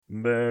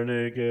Bare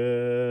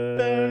naked,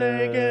 bare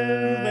naked,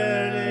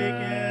 bare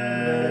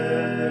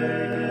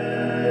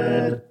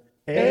naked,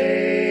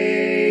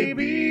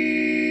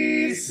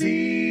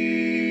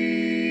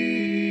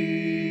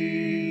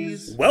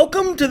 ABCs.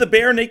 Welcome to the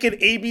Bare Naked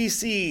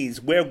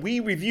ABCs, where we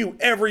review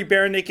every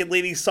Bare Naked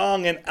Lady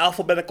song in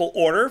alphabetical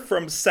order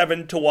from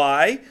 7 to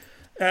Y.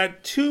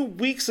 2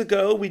 weeks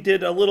ago, we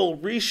did a little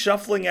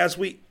reshuffling as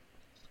we...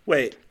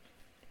 Wait.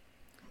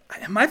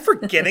 Am I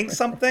forgetting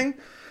something?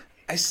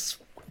 I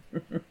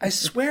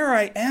swear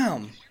I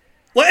am.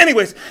 Well,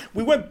 anyways,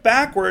 we went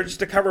backwards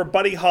to cover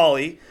Buddy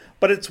Holly,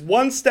 but it's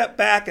one step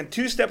back and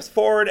two steps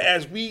forward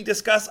as we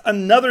discuss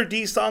another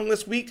D song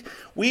this week.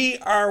 We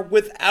are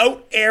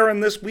without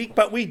Aaron this week,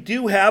 but we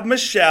do have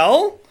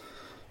Michelle.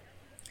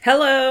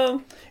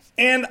 Hello.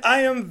 And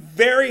I am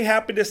very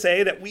happy to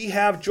say that we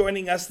have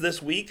joining us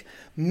this week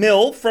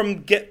Mill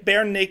from Get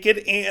Bare Naked,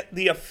 and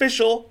the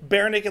official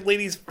Bare Naked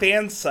Ladies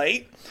fan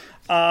site.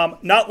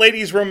 Not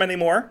Ladies Room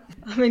anymore.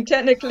 I mean,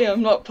 technically,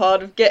 I'm not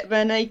part of Get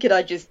Bare Naked.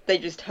 They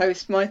just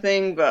host my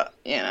thing, but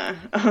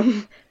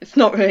it's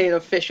not really an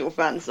official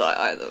fan site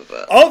either.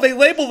 But they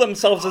label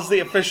themselves as the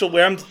official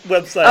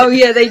website. Oh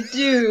yeah, they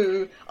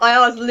do. I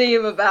asked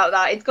Liam about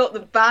that. It's got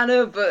the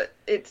banner, but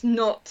it's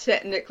not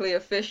technically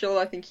official.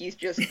 I think he's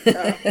just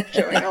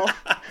showing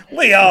off.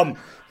 Liam,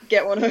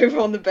 get one over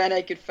on the Bare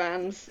Naked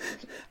fans.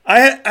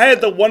 I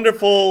had the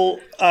wonderful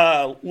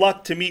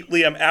luck to meet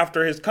Liam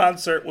after his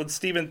concert with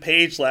Stephen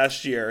Page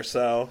last year,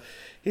 so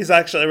he's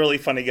actually a really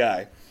funny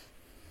guy.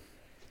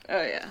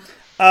 Oh, yeah.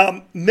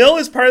 Mill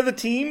is part of the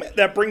team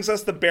that brings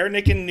us the Bare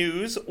Naked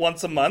News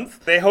once a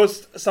month. They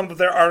host some of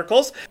their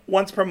articles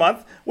once per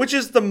month, which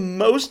is the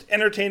most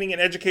entertaining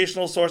and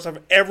educational source of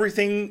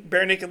everything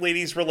Bare Naked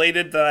Ladies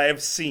related that I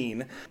have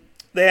seen.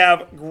 They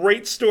have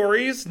great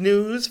stories,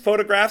 news,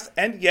 photographs,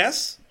 and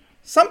yes,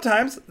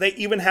 sometimes they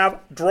even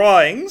have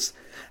drawings.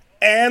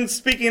 And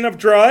speaking of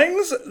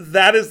drawings,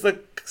 that is the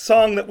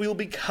song that we will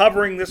be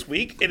covering this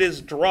week. It is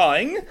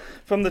Drawing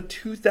from the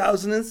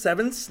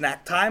 2007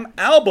 Snack Time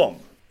album.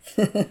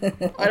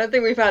 I don't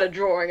think we've had a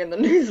drawing in the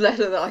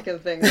newsletter that I can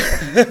think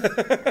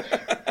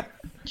of.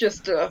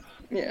 Just,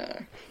 yeah.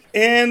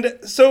 And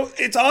so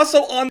it's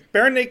also on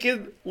Bare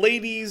Naked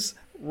Ladies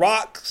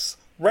Rocks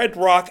Red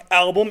Rock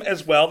album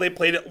as well. They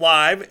played it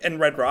live in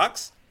Red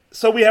Rocks.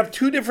 So we have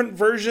two different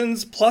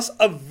versions plus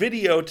a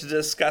video to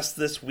discuss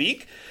this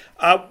week.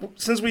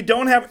 Since we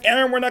don't have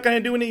Aaron, we're not going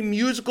to do any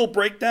musical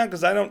breakdown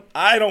because I don't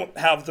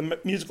have the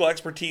musical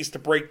expertise to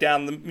break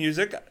down the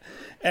music.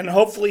 And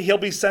hopefully he'll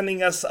be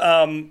sending us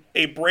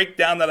a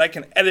breakdown that I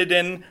can edit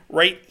in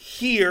right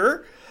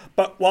here.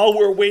 But while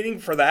we're waiting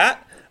for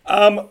that,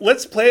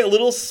 let's play a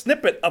little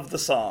snippet of the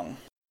song.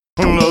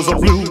 There's a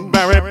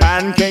blueberry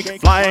pancake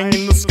flying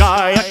in the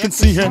sky. I can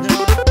see it.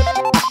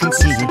 I can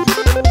see it.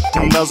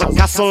 And there's a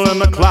castle in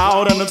the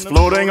cloud and it's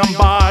floating on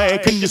by.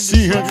 Can you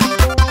see it?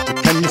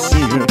 Can you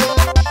see it?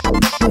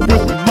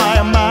 With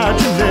my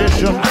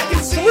imagination.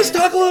 So let's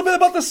talk a little bit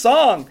about the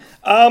song.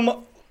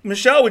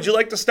 Michelle, would you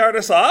like to start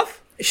us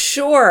off?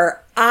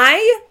 Sure.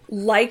 I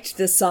liked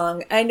the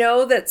song. I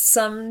know that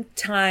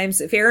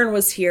sometimes, if Aaron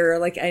was here,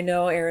 I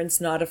know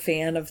Aaron's not a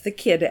fan of the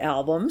Kid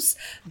albums,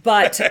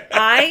 but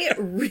I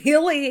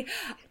really...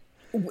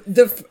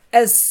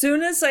 as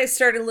soon as I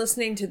started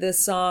listening to this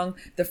song,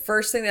 the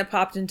first thing that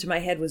popped into my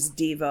head was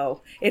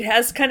Devo. It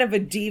has kind of a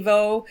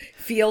Devo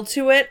feel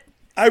to it.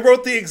 I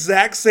wrote the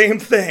exact same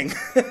thing.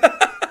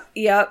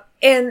 Yep.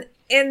 And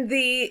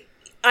I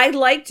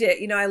liked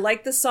it. I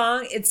liked the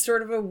song. It's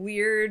sort of a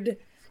weird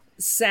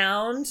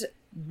sound.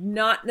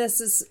 Not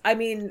necessarily, I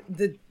mean,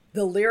 the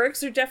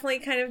lyrics are definitely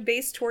kind of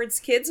based towards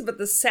kids, but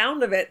the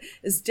sound of it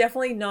is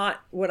definitely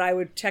not what I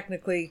would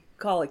technically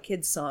call a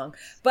kid's song.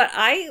 But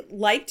I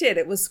liked it.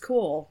 It was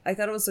cool. I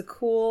thought it was a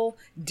cool,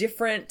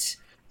 different,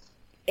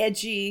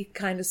 edgy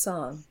kind of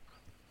song.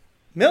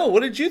 Mill,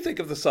 what did you think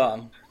of the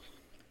song?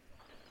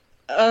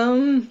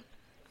 I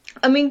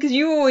mean, because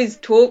you always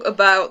talk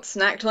about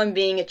Snack Time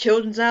being a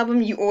children's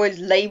album, you always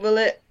label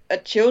it a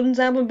children's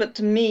album, but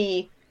to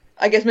me,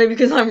 I guess maybe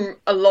because I'm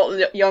a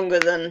lot younger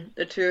than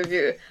the two of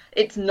you,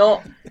 it's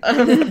not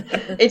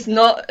it's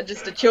not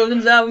just a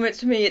children's album.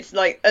 To me, it's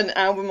like an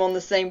album on the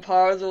same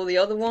par as all the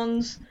other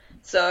ones.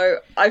 So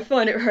I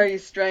find it very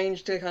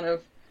strange to kind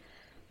of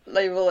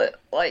label it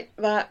like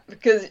that,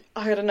 because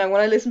I don't know, when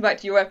I listen back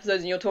to your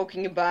episodes and you're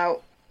talking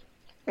about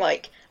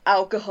like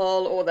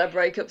alcohol or their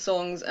breakup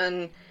songs,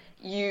 and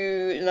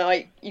you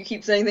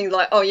keep saying things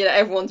like, oh,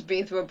 everyone's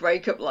been through a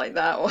breakup like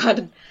that or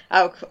had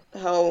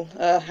alcohol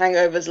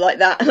hangovers like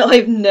that, and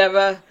I've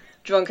never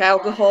drunk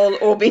alcohol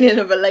or been in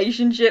a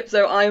relationship,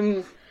 so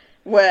I'm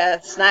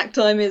where Snack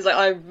Time is,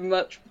 I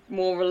much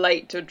more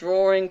relate to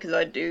drawing because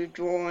I do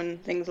draw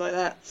and things like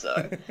that,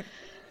 so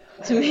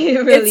to me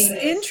it really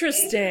it's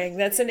interesting.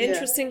 That's an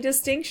interesting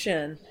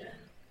distinction.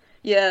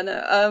 Yeah,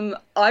 no,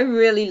 I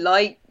really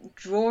like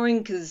drawing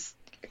because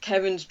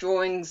Kevin's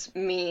drawings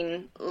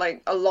mean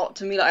a lot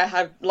to me. I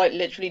have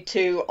literally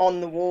two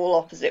on the wall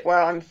opposite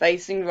where I'm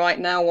facing right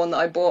now, one that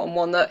I bought and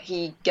one that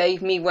he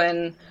gave me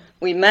when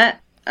we met.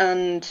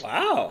 And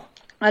wow,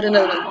 I don't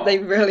know, they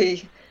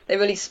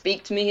really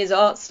speak to me, his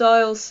art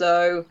style,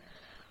 so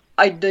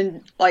I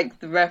don't like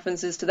the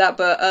references to that,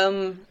 but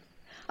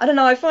I don't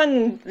know, I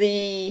find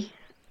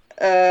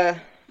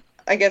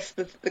I guess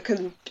the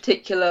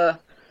particular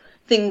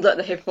things like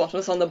the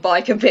hippopotamus on the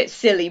bike a bit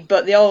silly,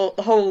 but the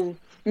whole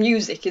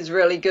music is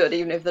really good,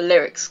 even if the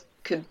lyrics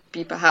could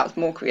be perhaps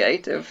more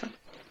creative.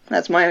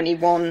 That's my only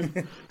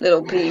one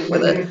little peeve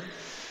with it.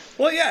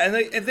 Well, yeah,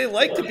 and they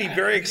like to be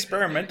very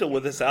experimental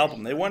with this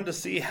album. They wanted to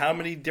see how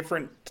many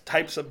different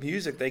types of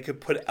music they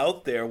could put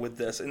out there with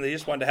this, and they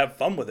just wanted to have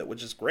fun with it,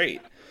 which is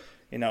great.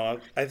 You know,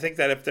 I think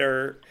that if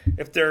their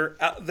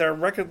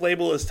record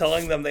label is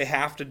telling them they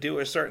have to do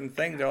a certain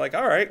thing, they're like,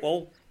 all right,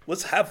 well,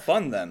 let's have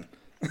fun then.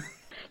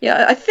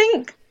 Yeah, I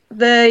think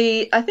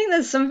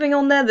there's something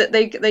on there that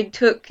they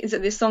took. Is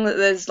it this song that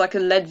there's like a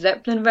Led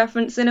Zeppelin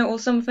reference in it or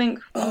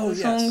something? Oh,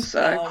 yes.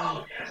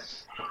 So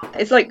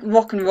it's like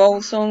rock and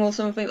roll song or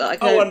something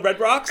like. On Red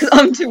Rocks.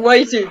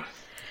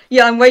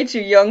 I'm way too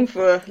young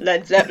for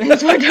Led Zeppelin,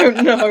 so I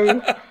don't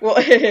know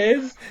what it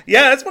is.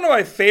 Yeah, that's one of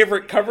my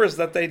favorite covers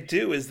that they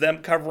do, is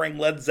them covering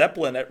Led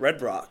Zeppelin at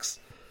Red Rocks.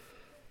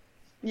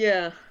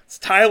 Yeah. It's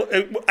Tyler.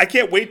 I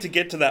can't wait to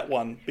get to that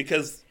one,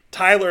 because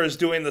Tyler is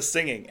doing the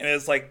singing, and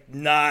it's like,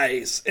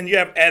 nice. And you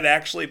have Ed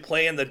actually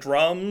playing the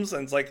drums,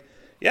 and it's like,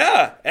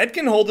 yeah, Ed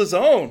can hold his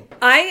own.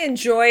 I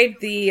enjoyed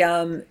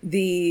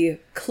the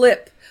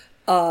clip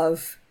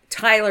of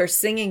Tyler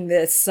singing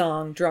this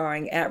song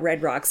drawing at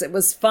Red Rocks. It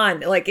was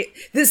fun.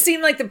 This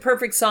seemed like the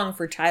perfect song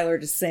for Tyler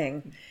to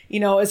sing.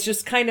 You know, it's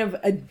just kind of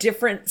a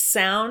different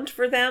sound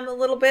for them a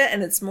little bit,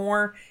 and it's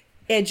more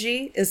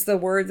edgy is the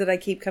word that I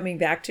keep coming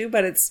back to,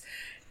 but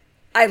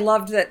I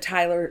loved that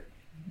Tyler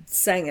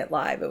sang it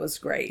live. It was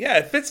great. Yeah,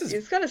 it fits his...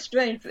 It's kind of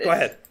strange. Go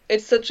ahead.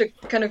 It's such a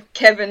kind of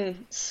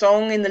Kevin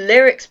song in the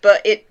lyrics,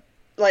 but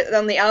like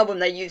on the album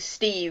they use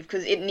Steve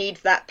because it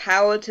needs that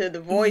power to the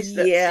voice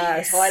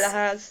that Tyler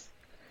has.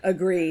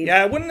 Agreed.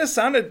 Yeah, it wouldn't have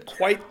sounded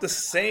quite the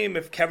same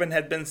if Kevin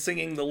had been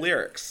singing the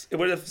lyrics. It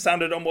would have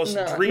sounded almost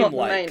dreamlike. Not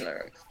the main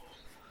lyrics.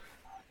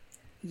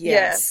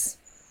 Yes.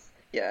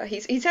 Yeah,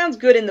 he sounds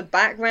good in the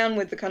background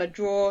with the kind of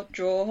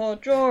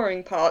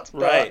drawing parts,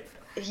 but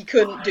he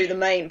couldn't do the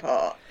main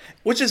part.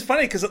 Which is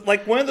funny, because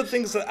like one of the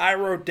things that I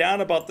wrote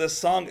down about this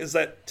song is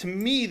that, to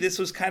me, this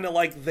was kind of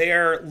like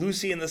their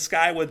Lucy in the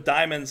Sky with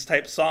Diamonds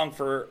type song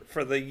for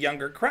the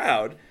younger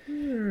crowd.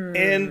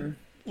 And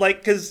like,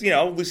 because, you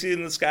know, Lucy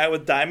in the Sky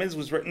with Diamonds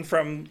was written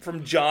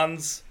from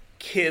John's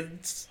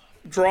kids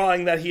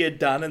drawing that he had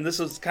done, and this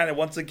was kind of,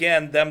 once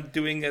again, them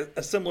doing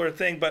a similar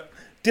thing, but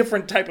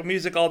different type of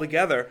music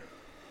altogether.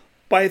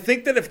 But I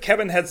think that if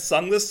Kevin had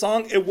sung this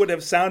song, it would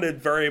have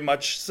sounded very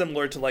much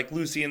similar to like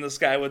Lucy in the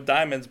Sky with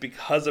Diamonds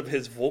because of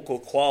his vocal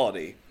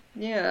quality.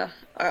 Yeah,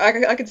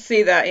 I could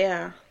see that,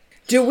 yeah.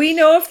 Do we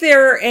know if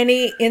there are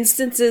any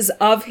instances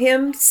of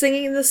him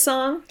singing the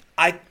song?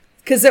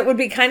 Because it would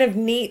be kind of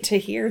neat to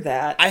hear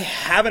that. I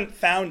haven't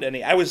found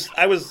any. I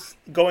was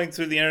going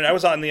through the internet. I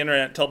was on the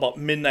internet until about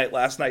midnight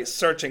last night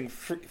searching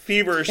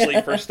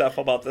feverishly for stuff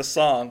about this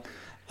song,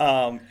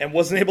 and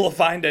wasn't able to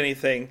find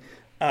anything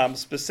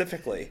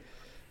specifically.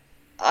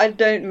 I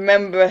don't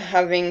remember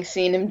having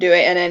seen him do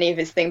it in any of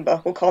his Thing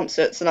Buckle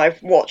concerts, and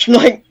I've watched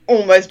like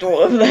almost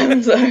all of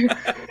them, so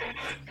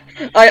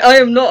I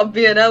am not a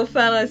BNL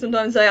fan. I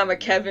sometimes say I'm a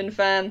Kevin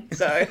fan,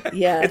 so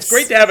yes. It's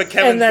great to have a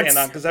Kevin fan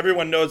on, because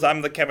everyone knows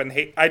I'm the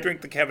Kevin I drink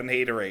the Kevin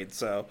Haterade,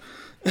 so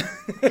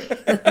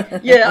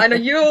yeah, I know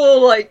you're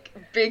all like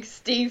big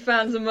Steve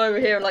fans. I'm over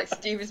here, and like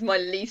Steve is my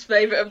least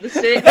favorite of the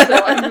six, so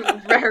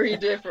I'm very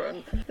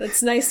different.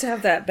 It's nice to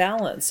have that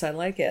balance. I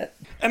like it.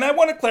 And I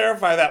want to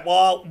clarify that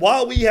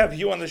while we have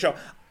you on the show,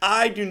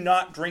 I do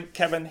not drink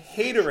Kevin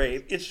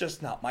Haterade. It's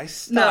just not my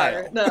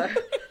style. No.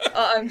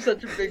 I'm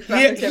such a big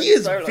fan of Kevin. He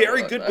is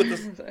very good with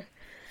this.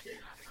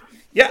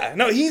 Yeah,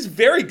 no, he's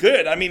very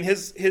good. I mean,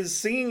 his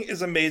singing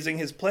is amazing.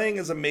 His playing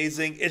is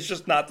amazing. It's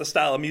just not the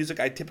style of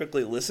music I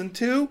typically listen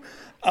to.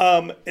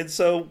 And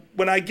so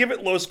when I give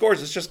it low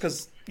scores, it's just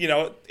because, you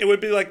know, it would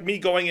be like me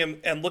going in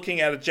and looking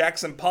at a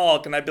Jackson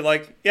Pollock, and I'd be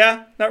like,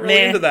 yeah, not really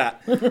into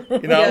that.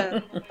 You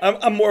know, yeah.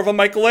 I'm more of a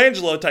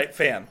Michelangelo type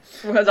fan.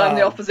 Whereas I'm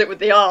the opposite with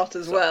the art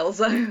as well,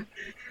 so...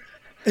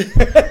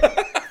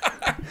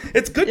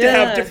 It's good to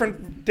have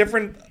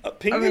different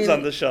opinions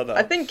on the show, though.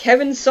 I think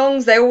Kevin's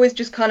songs, they always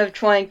just kind of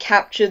try and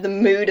capture the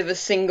mood of a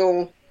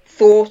single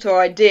thought or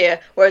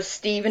idea, whereas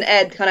Steve and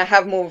Ed kind of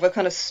have more of a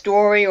kind of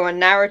story or a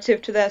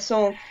narrative to their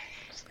song.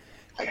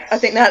 I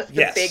think that's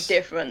the big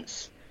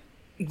difference.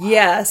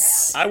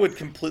 Yes. I would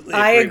completely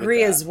agree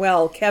with that. as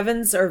well.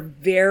 Kevin's are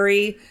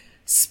very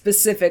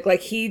specific.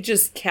 Like, he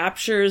just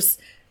captures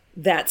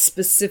that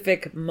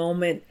specific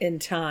moment in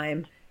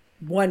time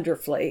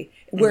wonderfully.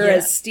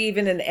 Whereas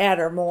Steven and Ed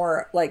are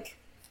more like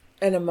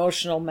an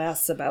emotional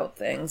mess about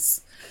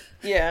things.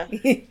 Yeah.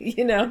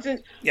 You know?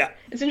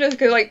 It's interesting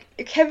because, like,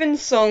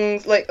 Kevin's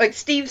songs, like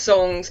Steve's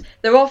songs,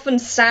 they often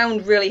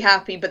sound really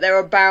happy, but they're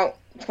about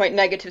quite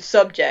negative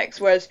subjects,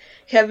 whereas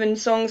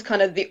Kevin's songs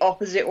kind of the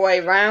opposite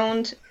way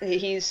round. They're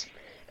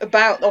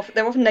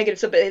often negative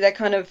subjects, they're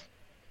kind of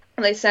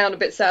they sound a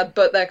bit sad,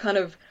 but they're kind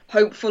of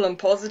hopeful and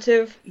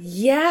positive.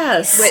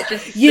 Yes. Which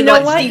is, you know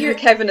like, what? Steve and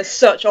Kevin are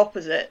such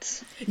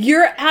opposites.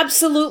 You're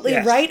absolutely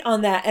Yes. right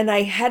on that. And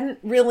I hadn't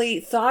really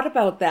thought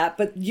about that,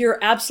 but you're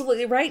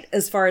absolutely right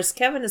as far as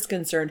Kevin is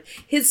concerned.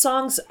 His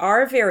songs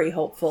are very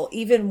hopeful,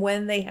 even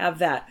when they have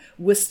that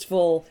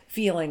wistful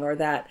feeling or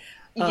that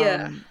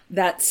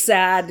that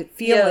sad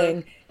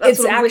feeling. That It's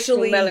sort of wistful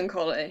actually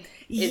melancholy.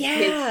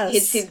 Yes.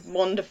 It's his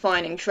one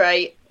defining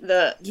trait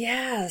that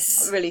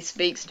yes. really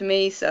speaks to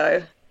me,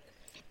 so...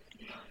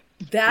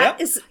 That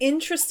Yep. is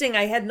interesting.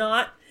 I had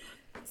not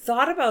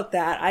thought about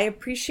that. I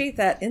appreciate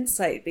that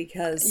insight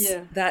because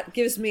that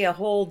gives me a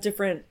whole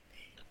different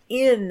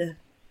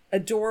a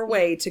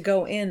doorway to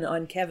go in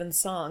on Kevin's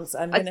songs.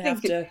 I'm going to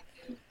have to...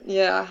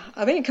 Yeah,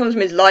 I think it comes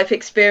from his life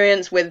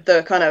experience with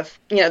the kind of,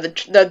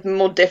 the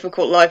more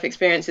difficult life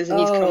experiences, and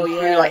he's come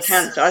through, like,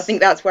 cancer. I think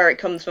that's where it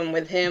comes from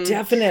with him.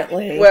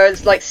 Definitely.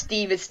 Whereas, like,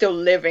 Steve is still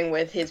living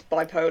with his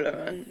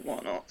bipolar and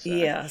whatnot. So.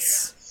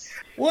 Yes.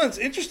 Well, it's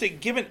interesting,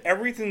 given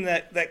everything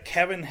that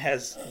Kevin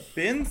has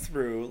been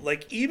through,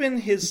 like, even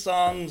his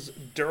songs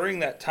during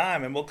that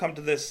time, and we'll come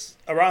to this,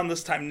 around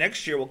this time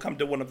next year, we'll come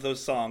to one of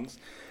those songs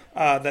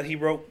that he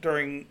wrote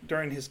during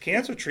his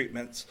cancer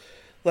treatments.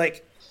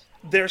 Like,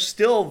 they're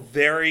still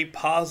very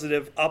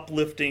positive,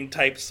 uplifting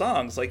type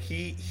songs. Like,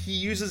 he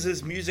uses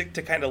his music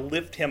to kind of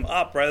lift him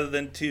up rather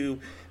than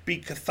to be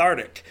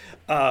cathartic.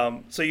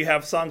 So you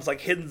have songs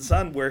like Hidden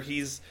Sun where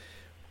he's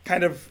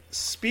kind of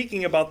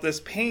speaking about this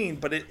pain,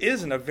 but it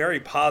is in a very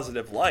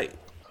positive light.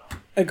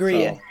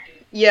 Agreed. So.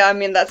 Yeah, I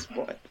mean, that's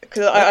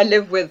because I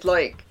live with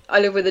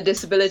a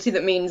disability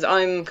that means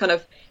I'm kind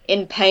of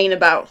in pain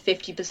about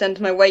 50%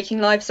 of my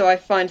waking life. So I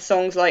find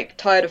songs like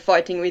Tired of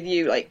Fighting With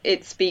You, like,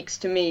 it speaks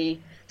to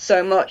me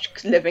so much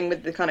living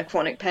with the kind of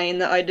chronic pain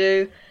that I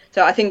do.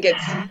 So I think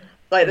it's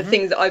like the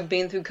things that I've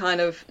been through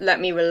kind of let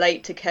me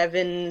relate to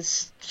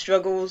Kevin's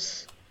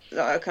struggles that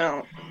are kind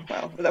of,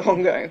 well, they're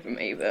ongoing for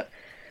me, but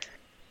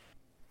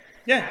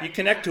Yeah, you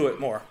connect to it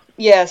more.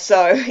 yeah,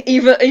 so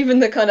even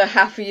the kind of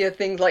happier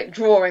things like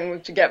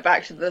drawing, to get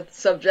back to the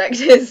subject,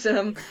 is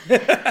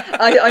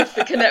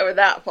I connect with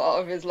that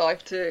part of his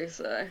life too.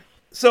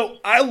 So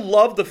I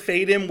love the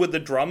fade in with the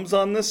drums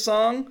on this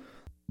song.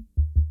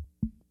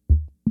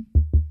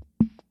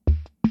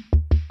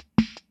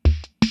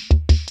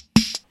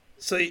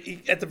 So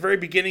at the very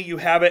beginning you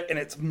have it and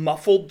it's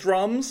muffled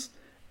drums,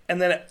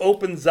 and then it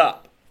opens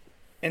up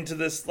into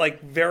this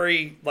like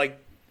very like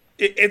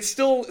it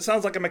still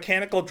sounds like a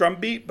mechanical drum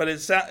beat, but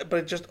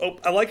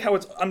I like how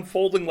it's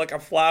unfolding like a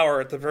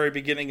flower at the very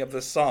beginning of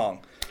this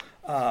song.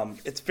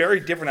 It's very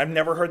different. I've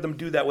never heard them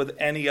do that with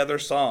any other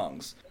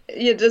songs.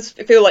 It does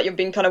feel like you're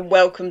being kind of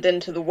welcomed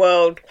into the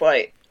world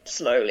quite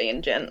slowly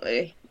and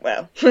gently.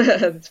 Well,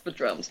 it's for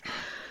drums.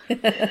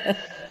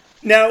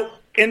 Now,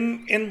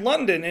 in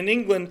London, in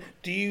England,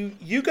 do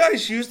you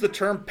guys use the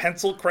term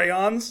pencil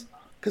crayons?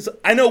 Because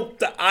I know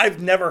that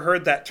I've never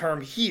heard that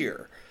term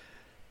here.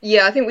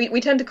 Yeah, I think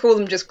we tend to call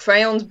them just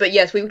crayons, but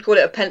yes, we would call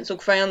it a pencil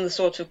crayon, the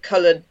sort of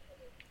coloured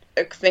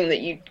thing that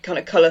you kind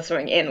of colour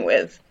something in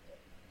with.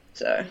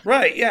 So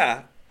Right,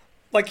 yeah.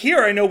 Like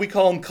here, I know we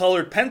call them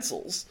colored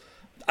pencils.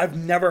 I've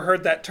never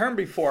heard that term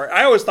before.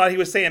 I always thought he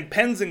was saying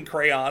pens and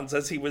crayons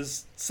as he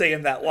was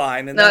saying that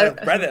line, and then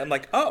I read it, I'm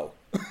like, oh.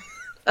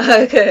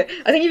 Okay,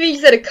 I think if you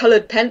said a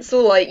coloured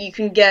pencil, like, you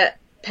can get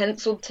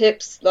pencil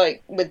tips,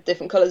 like, with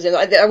different colours in.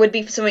 That would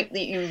be for something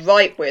that you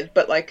write with,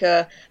 but like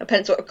a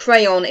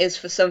crayon is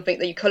for something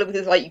that you colour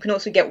with. Like, you can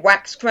also get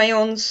wax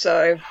crayons,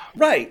 so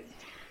Right.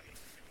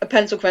 a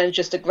pencil crayon is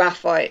just a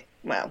graphite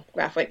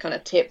kind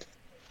of tip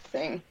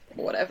thing,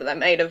 or whatever they're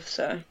made of,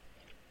 so.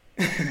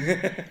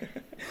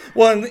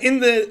 Well, in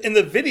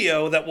the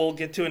video that we'll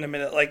get to in a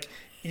minute, like,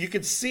 you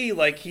could see,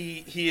 like,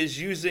 he is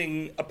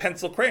using a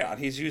pencil crayon.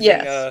 He's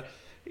using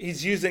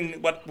he's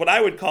using what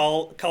I would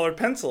call colored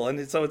pencil,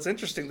 and so it's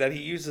interesting that he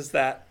uses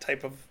that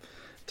type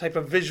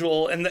of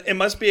visual, and it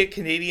must be a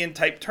Canadian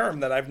type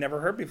term that I've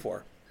never heard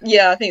before.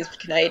 Yeah, I think it's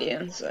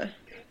Canadian, so.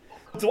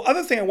 The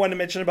other thing I wanted to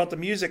mention about the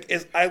music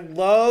is I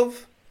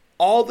love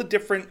all the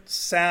different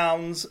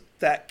sounds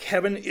that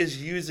Kevin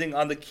is using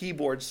on the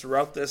keyboards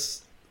throughout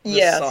this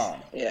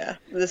song. Yeah,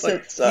 the Like,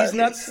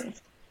 synthesizer.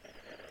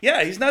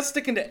 he's not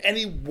sticking to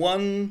any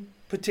one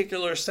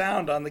particular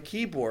sound on the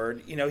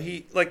keyboard. You know,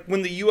 he, like,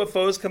 when the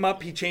UFOs come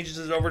up, he changes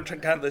it over to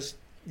kind of this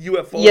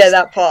UFO. Yeah,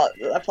 that part,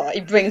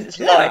 he brings it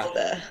to life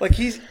there. Like,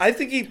 I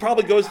think he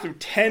probably goes through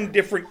 10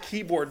 different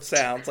keyboard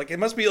sounds. Like, it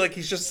must be like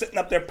he's just sitting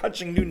up there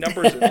punching new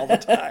numbers in all the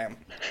time.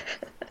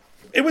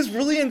 It was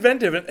really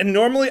inventive, and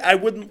normally I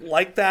wouldn't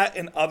like that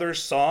in other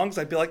songs.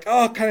 I'd be like,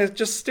 oh, kind of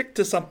just stick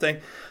to something.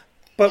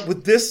 But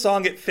with this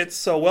song, it fits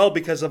so well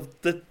because of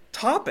the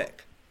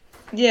topic.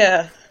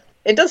 Yeah.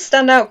 It does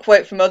stand out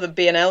quite from other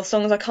B&L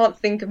songs. I can't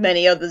think of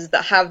many others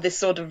that have this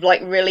sort of,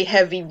 like, really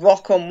heavy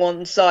rock on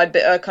one side,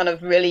 but are kind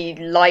of really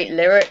light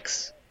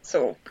lyrics.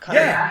 So kind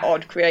of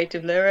odd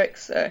creative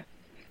lyrics, so.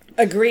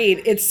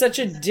 Agreed. It's such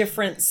a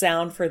different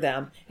sound for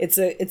them. It's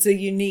a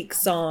unique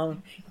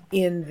song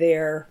in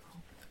their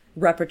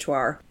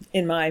repertoire,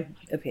 in my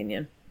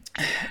opinion.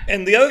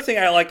 And the other thing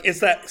I like is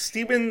that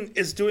Steven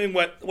is doing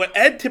what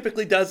Ed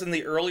typically does in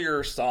the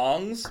earlier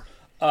songs,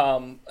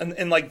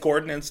 and like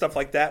Gordon and stuff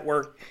like that,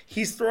 where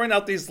he's throwing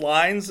out these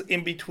lines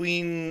in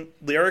between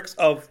lyrics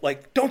of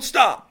like "Don't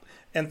stop"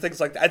 and things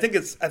like that. I think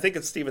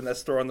it's Steven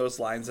that's throwing those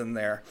lines in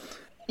there.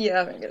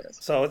 Yeah, I think it is.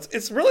 So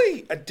it's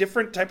really a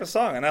different type of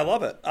song, and I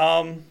love it.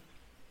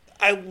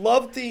 I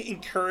love the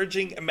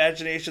encouraging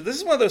imagination. This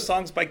is one of those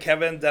songs by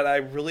Kevin that I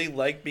really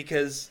like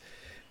because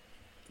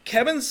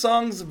Kevin's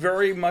songs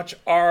very much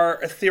are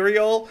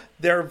ethereal.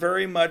 They're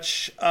very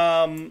much,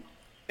 in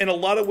a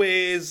lot of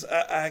ways,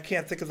 I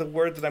can't think of the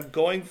word that I'm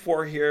going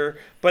for here,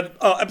 but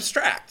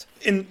abstract.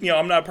 And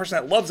I'm not a person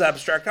that loves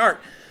abstract art,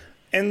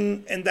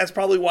 and that's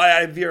probably why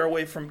I veer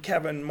away from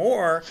Kevin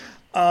more.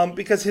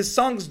 Because his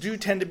songs do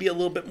tend to be a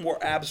little bit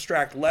more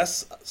abstract,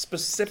 less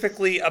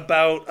specifically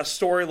about a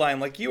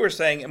storyline, like you were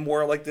saying, and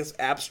more like this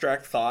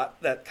abstract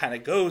thought that kind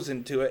of goes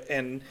into it,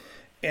 and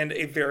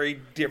a very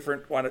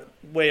different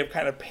way of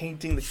kind of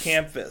painting the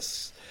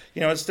canvas.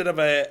 Instead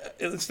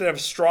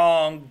of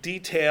strong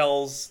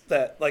details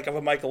that like of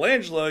a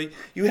Michelangelo,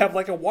 you have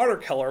like a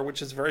watercolor,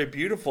 which is very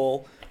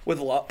beautiful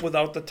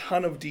without the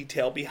ton of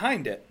detail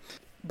behind it.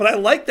 But I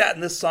like that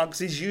in this song because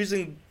he's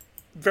using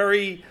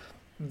very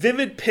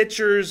vivid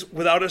pictures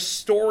without a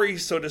story,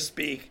 so to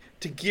speak,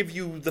 to give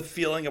you the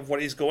feeling of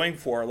what he's going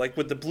for, like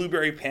with the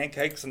blueberry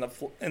pancakes in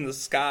the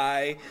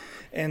sky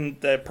and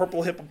the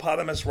purple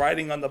hippopotamus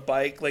riding on the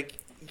bike. Like,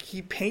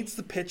 he paints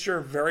the picture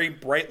very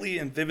brightly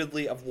and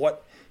vividly of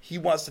what he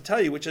wants to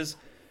tell you, which is,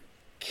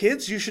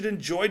 kids, you should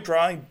enjoy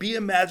drawing, be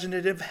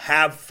imaginative,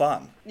 have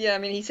fun. Yeah, I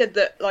mean, he said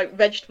that, like,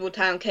 Vegetable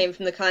Town came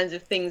from the kinds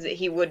of things that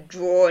he would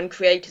draw and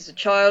create as a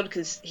child,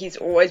 because he's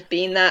always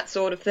been that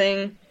sort of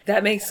thing.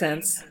 That makes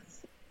sense.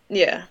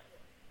 Yeah.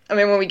 I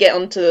mean, when we get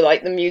onto,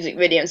 like, the music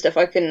video and stuff,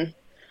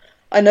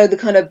 I know the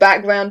kind of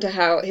background to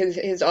how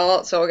his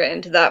art, so I'll get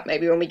into that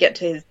maybe when we get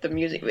to the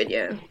music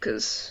video,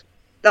 because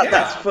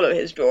that's full of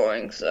his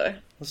drawing, so...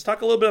 Let's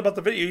talk a little bit about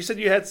the video. You said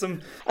you had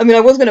some... I mean,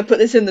 I was going to put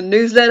this in the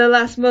newsletter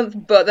last month,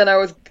 but then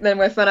I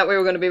found out we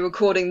were going to be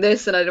recording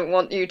this, and I didn't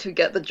want you to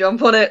get the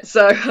jump on it,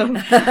 so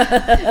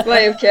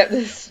may have kept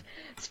this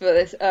for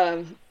this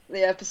the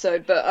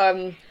episode.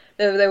 But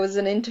there was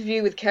an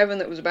interview with Kevin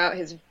that was about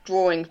his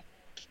drawing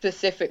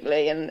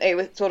specifically, and it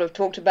was sort of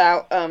talked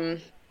about.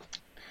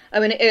 I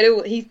mean,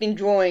 he's been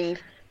drawing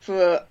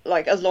for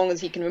like as long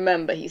as he can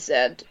remember, he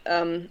said,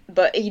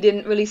 but he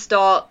didn't really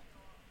start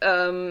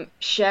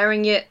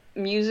sharing it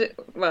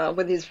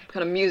with his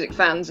kind of music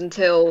fans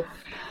until,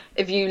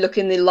 if you look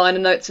in the liner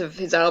notes of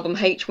his album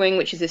H-Wing,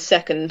 which is his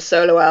second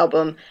solo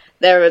album,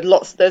 there's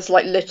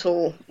like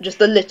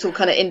the little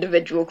kind of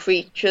individual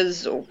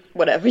creatures or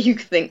whatever you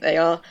think they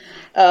are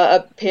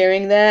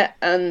appearing there,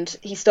 and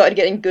he started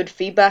getting good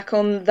feedback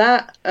on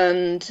that,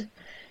 and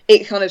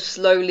it kind of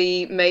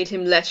slowly made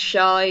him less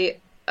shy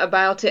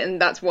about it,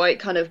 and that's why it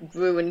kind of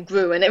grew and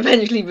grew, and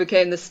eventually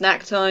became the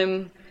Snack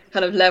Time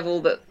kind of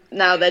level that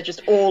now they're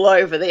just all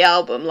over the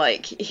album.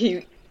 Like,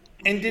 he...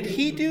 And did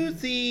he do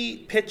the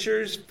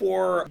pictures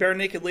for Bare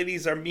Naked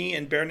Ladies Are Me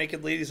and Bare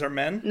Naked Ladies Are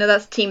Men? No,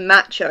 that's Team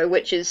Macho,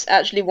 which is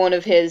actually one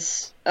of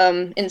his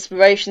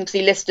inspirations, because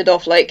he listed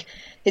off, like,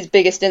 his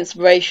biggest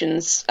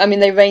inspirations. I mean,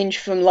 they range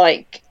from,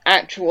 like,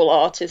 actual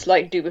artists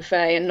like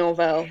Dubuffet and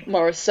Norval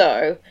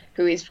Morrisseau,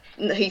 who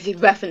he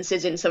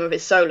references in some of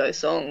his solo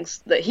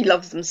songs, that he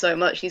loves them so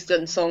much, he's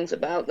done songs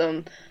about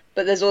them.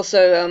 But there's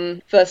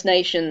also First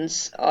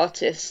Nations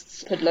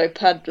artists. Pedlo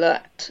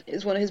Padlat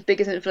is one of his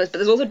biggest influences. But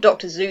there's also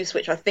Dr. Zeus,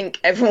 which I think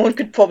everyone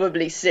could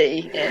probably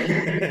see.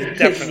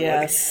 Definitely.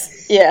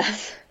 Yes.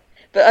 Yes.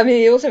 But I mean,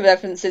 he also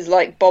references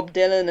like Bob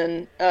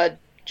Dylan and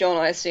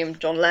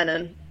John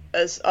Lennon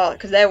as art,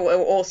 because they were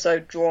also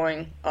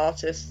drawing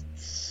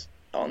artists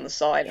on the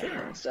side of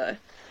him. So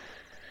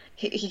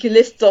he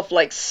lists off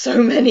like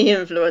so many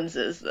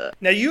influences that...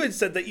 Now, you had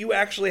said that you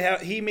actually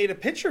he made a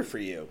picture for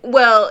you.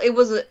 Well, it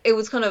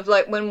was kind of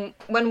like when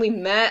we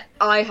met,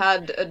 I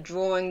had a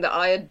drawing that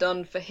I had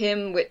done for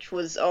him, which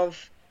was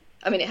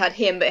it had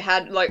him, but it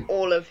had like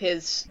all of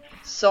his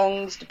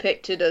songs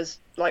depicted as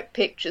like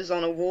pictures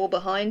on a wall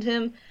behind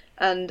him,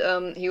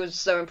 and he was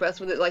so impressed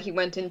with it. Like, he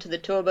went into the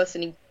tour bus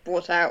and he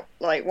brought out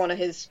like one of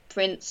his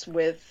prints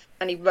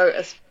and he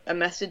wrote a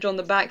message on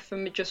the back for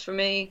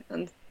me,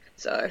 and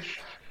so...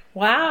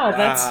 Wow,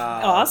 that's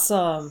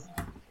awesome.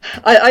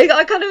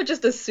 I kind of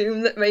just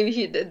assumed that maybe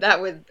he did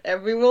that with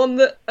everyone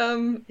that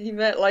he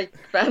met, like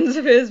fans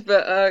of his,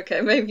 but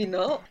okay, maybe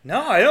not.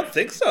 No, I don't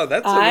think so.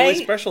 That's a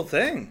really special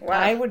thing. Wow.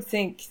 I would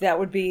think that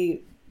would be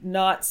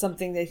not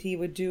something that he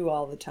would do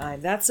all the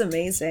time. That's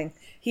amazing.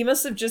 He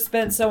must have just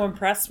been so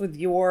impressed with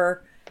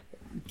your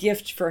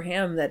gift for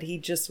him that he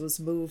just was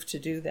moved to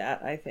do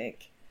that, I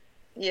think.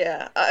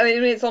 Yeah, I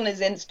mean, it's on his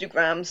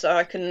Instagram, so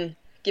I can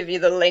give you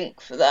the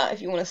link for that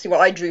if you want to see what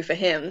I drew for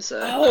him.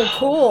 So. Oh,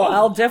 cool.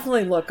 I'll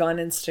definitely look on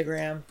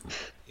Instagram.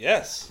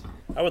 Yes.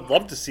 I would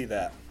love to see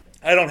that.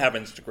 I don't have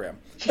Instagram.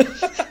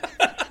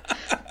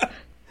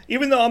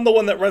 Even though I'm the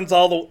one that runs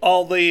all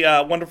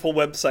the wonderful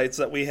websites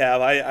that we have,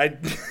 I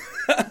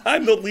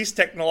I'm the least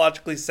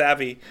technologically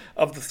savvy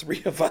of the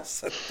three of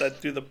us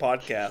that do the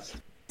podcast.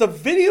 The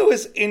video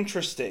is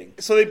interesting.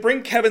 So they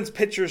bring Kevin's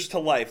pictures to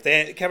life.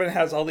 Kevin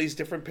has all these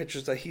different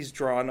pictures that he's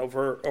drawn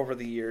over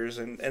the years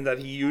and that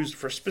he used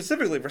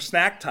specifically for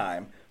Snack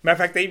Time. Matter of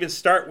fact, they even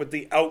start with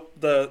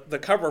the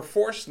cover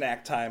for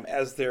Snack Time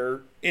as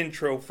their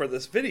intro for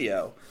this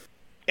video.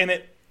 And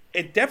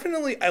it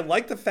definitely, I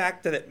like the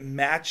fact that it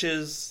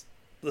matches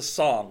the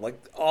song.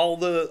 Like all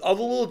the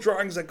little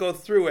drawings that go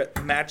through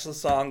it match the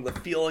song. The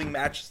feeling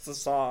matches the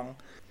song.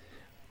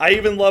 I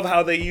even love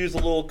how they use a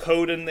little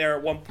code in there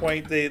at one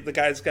point. The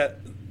guy's got,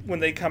 when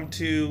they come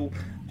to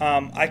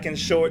I Can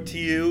Show It To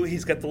You,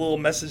 he's got the little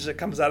message that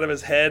comes out of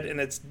his head,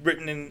 and it's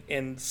written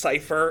in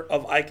cipher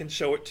of I Can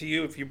Show It To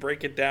You if you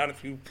break it down,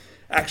 if you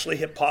actually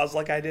hit pause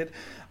like I did.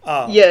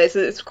 Yeah,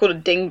 it's called a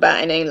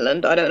dingbat in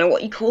England. I don't know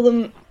what you call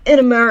them in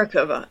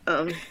America, but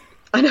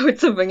I know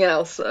it's something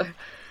else, so...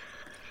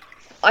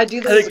 I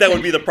think that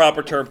would be the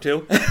proper term,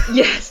 too.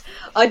 Yes,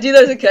 I do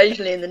those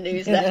occasionally in the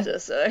newsletter,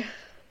 so...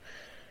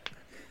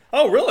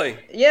 Oh, really?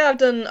 Yeah,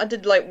 I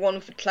did like one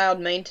for cloud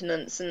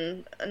maintenance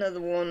and another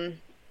one.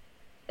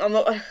 I'm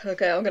going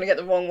to get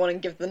the wrong one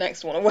and give the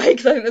next one away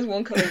because I think there's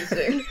one coming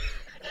soon.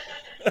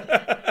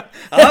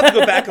 I'll have to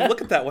go back and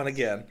look at that one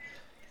again.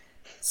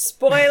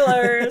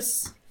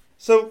 Spoilers!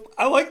 So,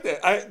 I like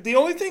that. The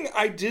only thing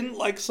I didn't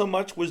like so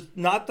much was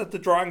not that the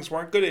drawings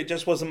weren't good, it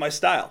just wasn't my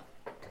style.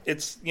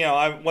 It's,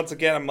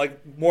 I'm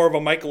like more of a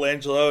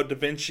Michelangelo, Da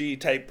Vinci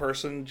type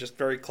person, just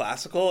very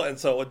classical, and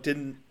so it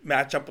didn't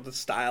match up with the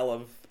style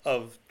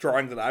of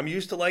drawing that I'm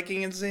used to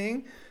liking and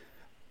seeing.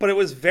 But it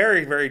was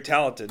very, very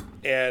talented,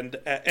 and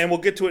we'll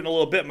get to it in a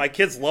little bit. My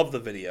kids love the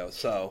video,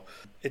 so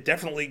it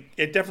definitely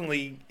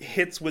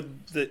hits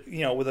with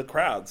the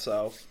crowd.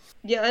 So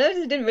yeah, I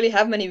noticed it didn't really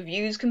have many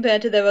views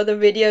compared to their other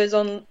videos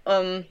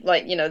on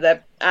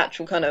their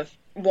actual kind of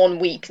 1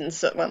 week and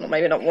so, well,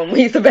 maybe not 1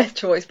 week is the best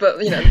choice, but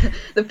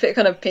the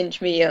kind of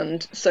Pinch Me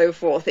and so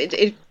forth.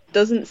 It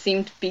doesn't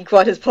seem to be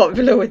quite as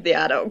popular with the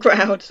adult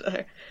crowd.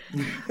 So.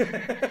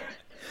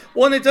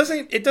 Well, and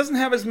it doesn't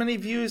have as many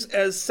views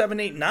as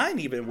 789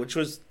 even, which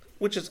is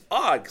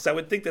odd because I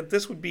would think that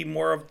this would be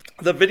more of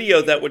the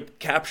video that would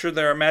capture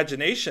their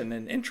imagination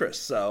and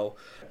interest. So.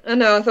 I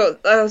know.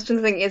 I was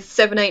thinking, is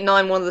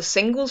 789 one of the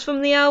singles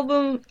from the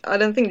album? I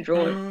don't think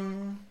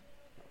Drawn.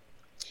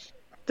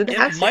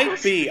 It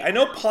might be. I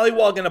know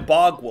Pollywog in a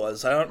Bog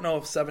was. I don't know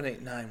if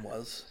 789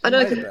 was. I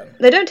don't know.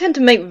 They don't tend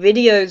to make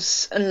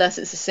videos unless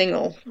it's a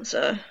single,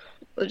 so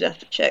we'll just have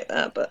to check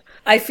that. But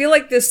I feel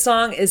like this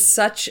song is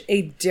such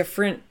a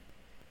different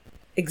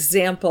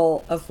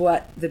example of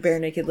what the Bare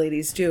Naked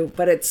Ladies do,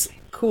 but it's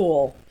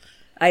cool.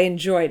 I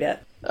enjoyed it.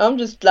 I'm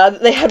just glad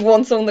that they had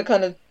one song that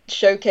kind of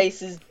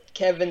showcases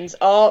Kevin's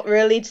art,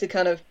 really, to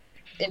kind of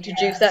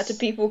introduce that to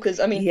people. Because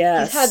I mean,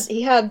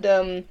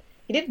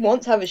 he did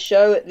once have a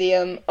show at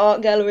the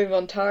Art Gallery of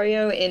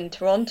Ontario in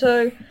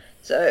Toronto.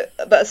 So,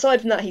 but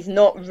aside from that, he's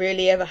not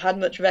really ever had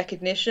much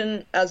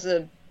recognition as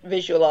a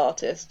visual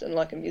artist and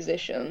like a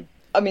musician.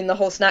 I mean, the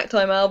whole Snack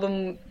Time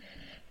album,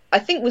 I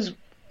think, was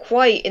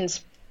quite.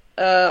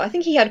 I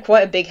think he had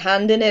quite a big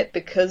hand in it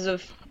because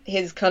of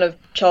his kind of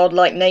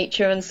childlike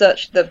nature and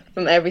such.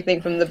 From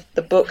everything from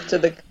the book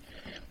to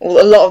a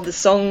lot of the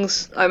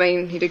songs. I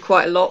mean, he did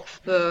quite a lot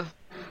for.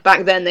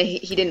 Back then,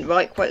 he didn't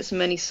write quite so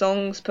many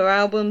songs per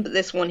album, but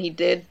this one he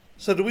did.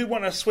 So do we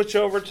want to switch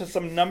over to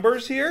some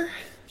numbers here?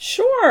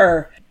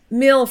 Sure.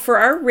 Mill, for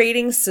our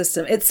rating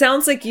system, it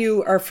sounds like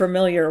you are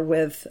familiar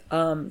with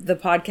the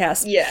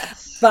podcast.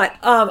 Yes. But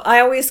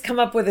I always come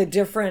up with a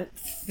different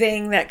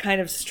thing that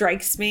kind of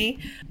strikes me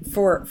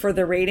for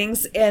the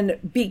ratings. And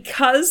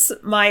because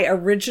my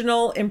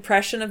original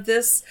impression of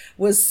this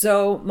was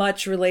so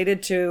much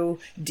related to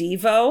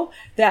Devo,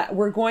 that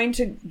we're going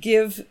to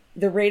give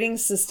the rating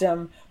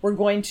system, we're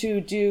going to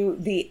do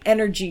the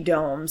energy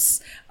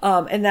domes.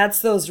 And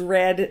that's those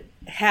red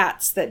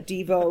hats that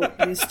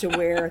Devo used to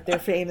wear. They're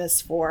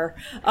famous for.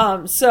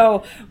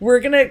 So we're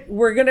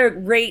gonna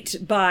rate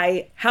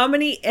by how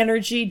many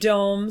energy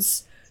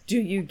domes do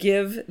you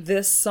give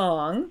this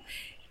song?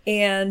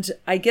 And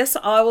I guess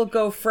I will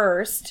go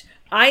first.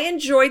 I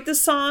enjoyed the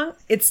song.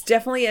 It's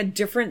definitely a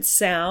different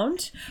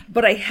sound,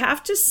 but I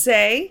have to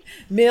say,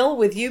 Mill,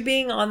 with you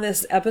being on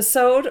this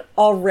episode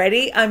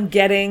already, I'm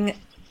getting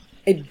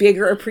a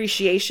bigger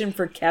appreciation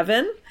for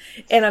Kevin,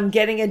 and I'm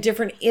getting a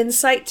different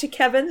insight to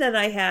Kevin than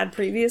I had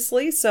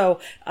previously. So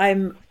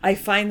I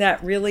find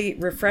that really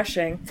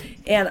refreshing,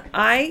 and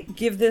I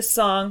give this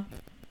song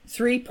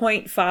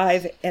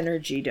 3.5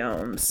 energy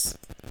domes.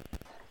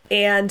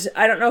 And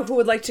I don't know who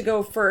would like to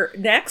go for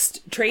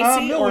next,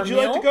 Tracy Mill, or would you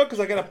Mill? like to go? Because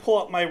I got to pull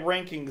up my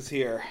rankings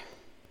here.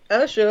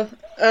 Oh, sure.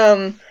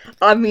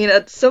 I mean,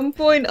 at some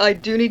point, I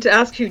do need to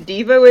ask who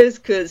Devo is,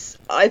 because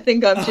I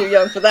think I'm too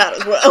young for that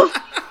as well.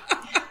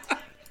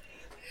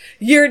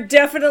 You're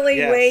definitely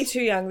Yes. way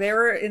too young. They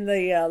were in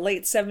the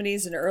late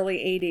 70s and early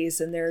 80s,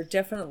 and they're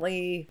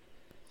definitely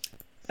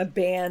a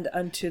band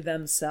unto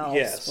themselves,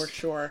 Yes. for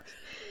sure.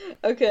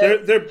 Okay.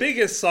 Their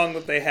biggest song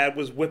that they had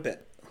was Whip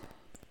It.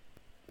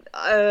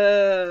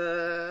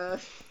 I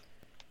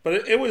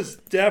But it was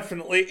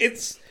definitely,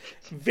 it's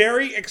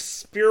very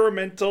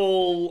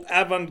experimental,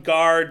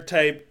 avant-garde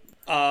type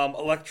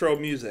electro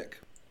music.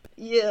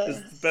 Yeah.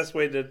 Is the best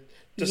way to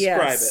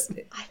describe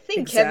it. I think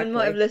Exactly. Kevin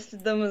might have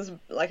listed them as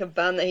like a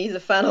band that he's a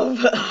fan of.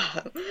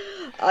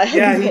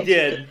 Yeah, he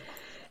did.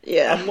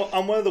 Yeah.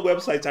 On one of the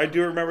websites, I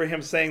do remember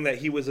him saying that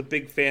he was a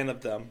big fan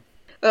of them.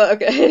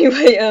 Okay.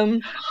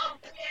 Anyway,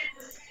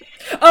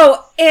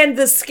 Oh, and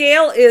the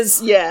scale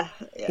is yeah.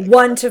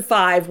 1 to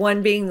 5,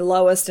 1 being the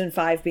lowest and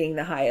 5 being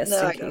the highest. No,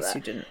 I in got case that.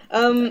 you didn't.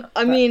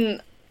 I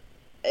mean,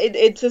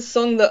 it's a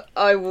song that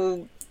I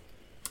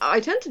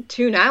tend to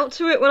tune out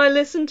to it when I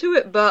listen to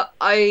it, but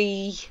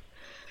I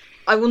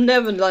will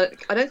never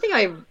I don't think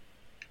I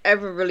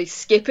ever really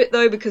skip it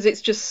though, because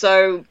it's just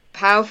so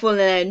powerful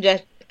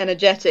and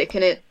energetic,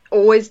 and it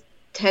always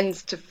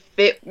tends to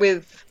fit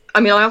with. I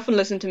mean, I often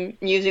listen to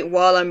music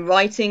while I'm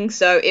writing,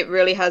 so it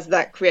really has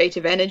that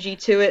creative energy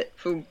to it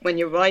for when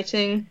you're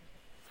writing.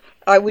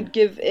 I would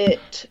give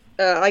it.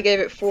 I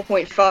gave it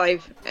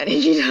 4.5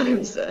 energy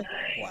times. So.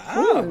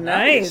 Wow,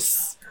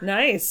 Nice.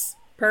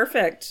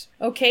 Perfect.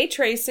 Okay,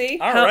 Tracy.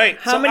 All right.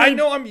 How So many? I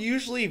know I'm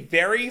usually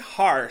very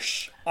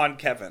harsh on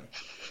Kevin.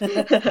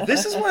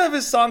 This is one of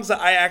his songs that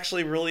I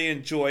actually really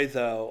enjoy,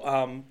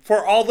 though,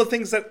 for all the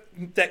things that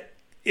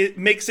it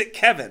makes it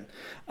Kevin.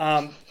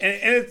 And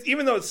it's,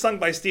 even though it's sung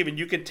by Steven,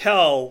 you can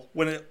tell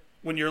when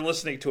you're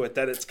listening to it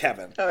that it's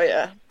Kevin. Oh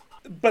yeah.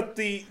 But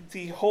the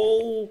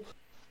whole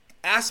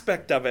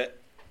aspect of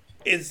it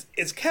is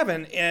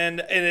Kevin, and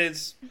it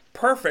is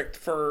perfect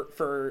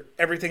for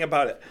everything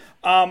about it.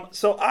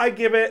 So I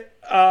give it.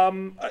 I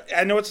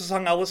know it's a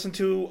song I'll listen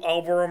to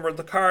over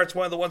the car. It's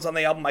one of the ones on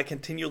the album I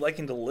continue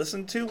liking to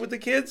listen to with the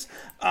kids.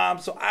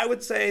 So I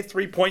would say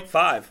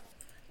 3.5.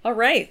 All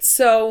right.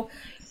 So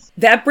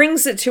that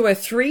brings it to a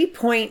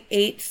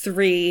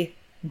 3.83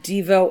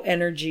 Devo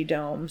Energy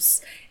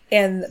Domes.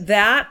 And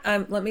that,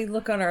 let me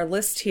look on our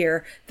list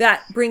here.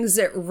 That brings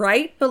it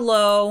right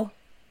below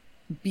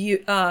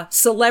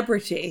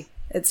Celebrity.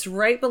 It's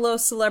right below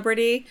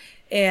Celebrity,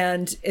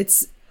 and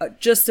it's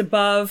just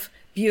above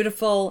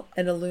Beautiful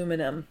and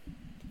Aluminum.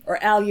 Or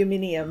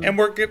Aluminium. And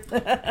we're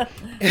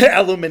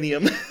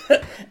aluminium.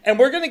 And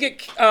we're going to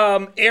get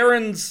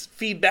Aaron's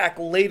feedback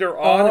later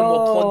on, and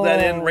we'll plug that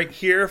in right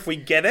here if we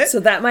get it. So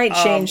that might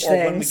change or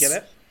things. when we get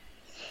it.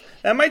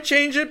 That might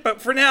change it,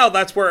 but for now,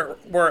 that's where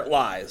it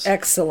lies.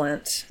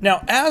 Excellent.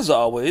 Now, as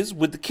always,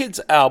 with the kids'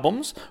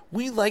 albums,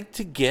 we like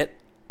to get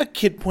a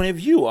kid point of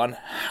view on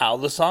how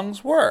the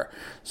songs were.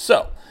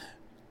 So,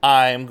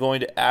 I'm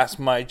going to ask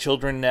my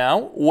children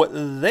now what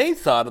they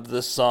thought of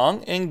this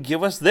song and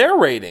give us their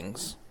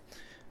ratings.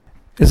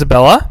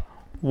 Isabella,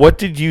 what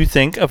did you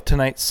think of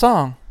tonight's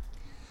song?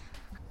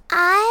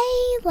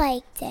 I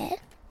liked it.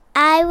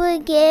 I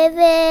would give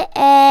it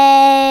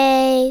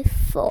a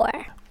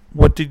 4.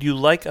 What did you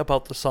like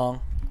about the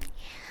song?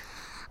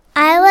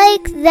 I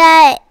like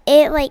that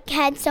it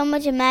had so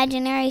much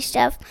imaginary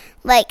stuff,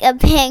 like a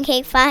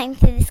pancake flying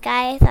through the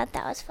sky. I thought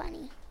that was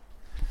funny.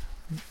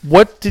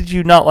 What did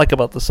you not like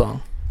about the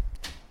song?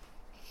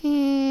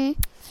 Well,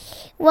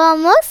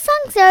 most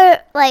songs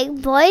are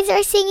boys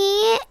are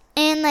singing it,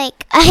 and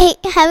I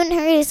haven't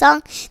heard a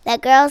song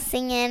that girls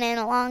sing in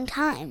a long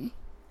time.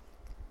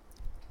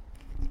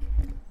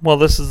 Well,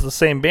 this is the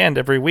same band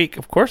every week.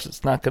 Of course,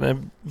 it's not going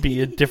to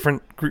be a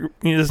different group.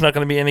 There's not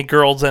going to be any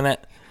girls in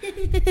it.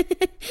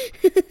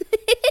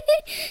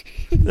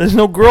 There's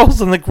no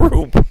girls in the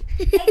group.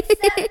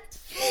 Except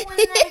when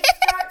they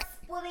start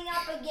splitting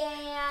up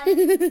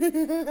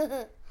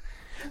again.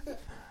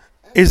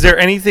 Is there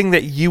anything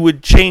that you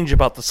would change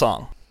about the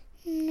song?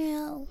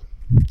 No.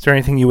 Is there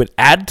anything you would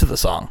add to the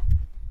song?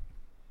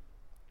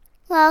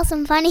 Well,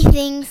 some funny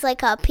things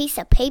like a piece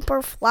of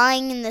paper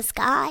flying in the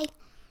sky.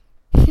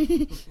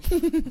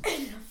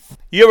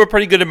 You have a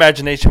pretty good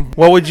imagination.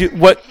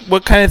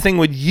 What kind of thing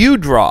would you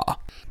draw?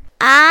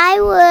 I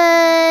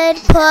would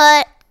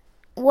put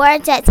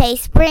words that say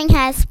spring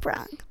has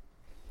sprung.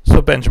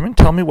 So, Benjamin,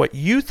 tell me what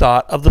you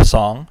thought of the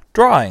song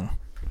Drawing.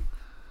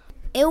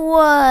 It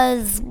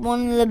was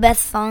one of the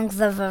best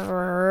songs I've ever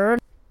heard.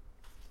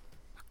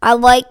 I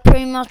like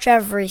pretty much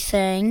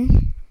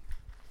everything,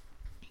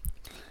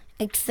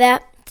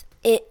 except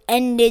it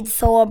ended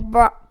so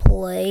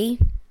abruptly.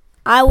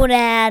 I would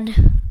add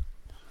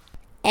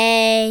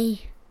a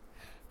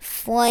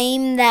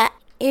flame that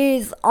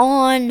is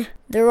on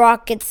the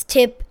rocket's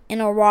tip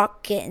and a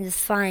rocket is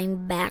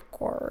flying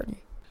backward.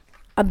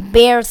 A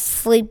bear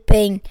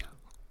sleeping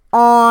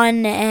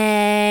on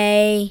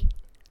a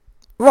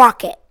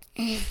rocket.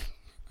 You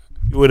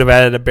would have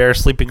added a bear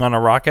sleeping on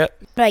a rocket?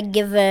 I'd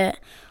give it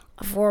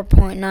a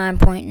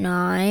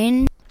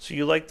 4.9.9. So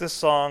you like this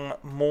song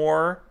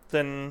more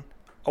than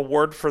A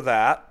Word for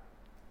That.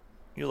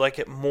 You like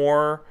it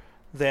more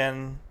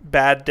than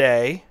Bad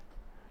Day,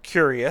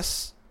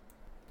 Curious.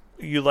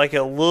 You like it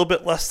a little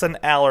bit less than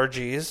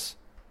Allergies.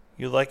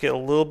 You like it a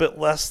little bit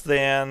less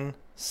than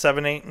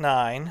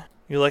 789.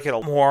 You like it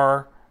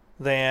more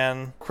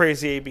than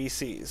Crazy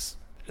ABCs.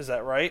 Is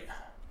that right?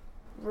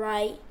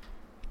 Right.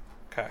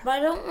 Okay. But I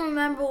don't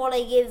remember what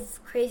I give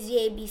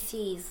Crazy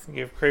ABCs. You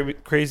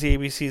give Crazy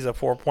ABCs a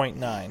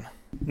 4.9.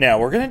 Now,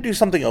 we're going to do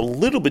something a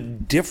little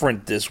bit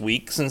different this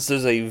week since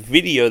there's a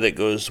video that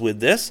goes with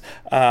this.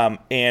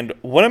 And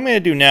what I'm going to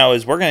do now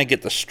is we're going to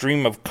get the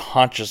stream of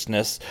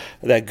consciousness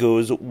that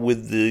goes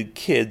with the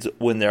kids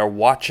when they're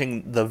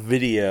watching the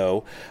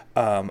video.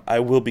 I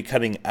will be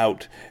cutting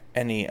out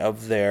any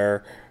of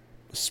their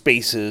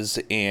spaces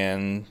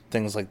and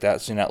things like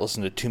that, so you're not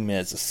listening to 2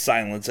 minutes of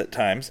silence at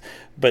times.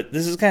 But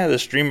this is kind of the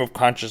stream of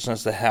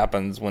consciousness that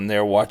happens when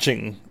they're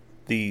watching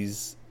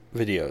these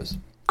videos.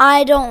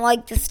 I don't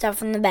like the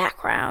stuff in the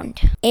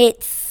background.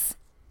 It's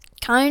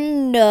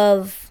kind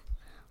of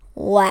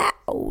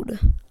loud.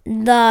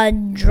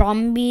 The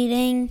drum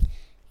beating,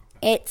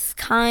 it's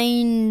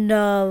kind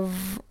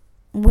of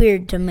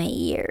weird to my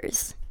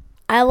ears.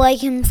 I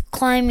like him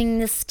climbing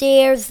the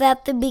stairs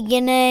at the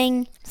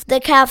beginning. The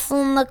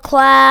castle in the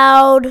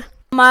cloud.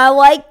 I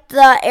like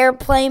the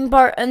airplane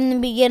part in the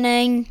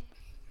beginning.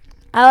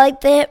 I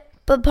like the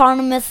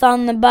hippopotamus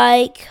on the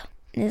bike.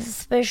 There's a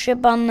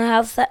spaceship on the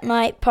house at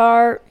night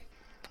part.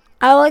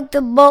 I like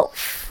the boat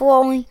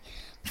floating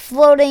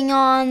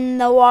on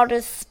the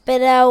water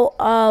spit out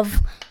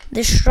of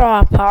the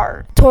straw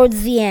part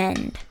towards the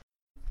end.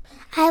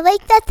 I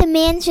like that the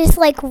man's just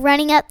like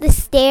running up the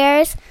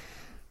stairs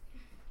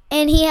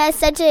and he has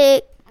such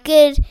a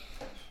good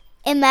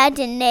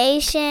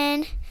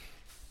imagination,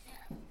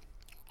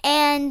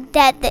 and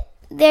that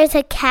there's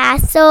a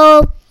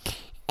castle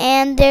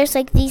and there's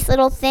like these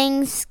little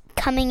things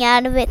coming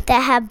out of it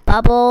that have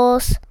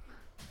bubbles,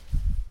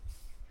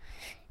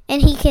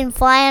 and he can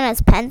fly on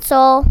his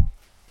pencil,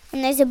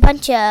 and there's a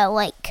bunch of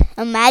like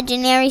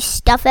imaginary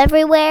stuff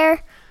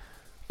everywhere,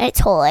 and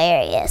it's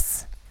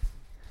hilarious.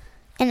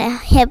 And a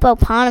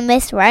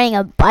hippopotamus riding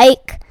a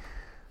bike,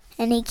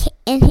 and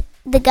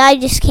the guy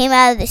just came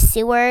out of the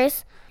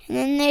sewers. And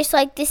then there's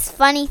like this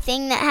funny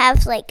thing that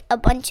has like a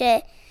bunch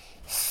of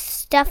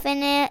stuff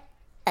in it,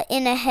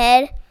 in a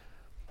head.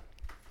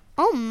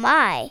 Oh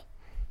my.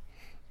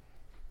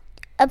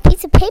 A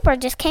piece of paper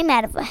just came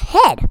out of a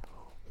head.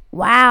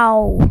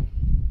 Wow.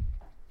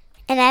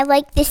 And I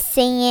like the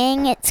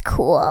singing. It's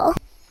cool.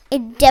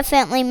 It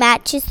definitely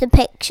matches the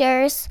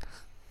pictures.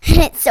 And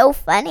it's so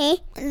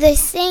funny. The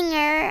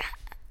singer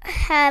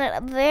had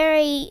a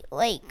very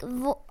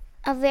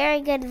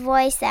good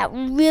voice that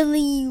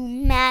really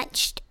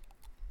matched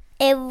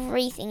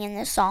everything in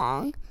the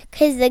song.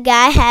 Because the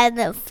guy had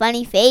the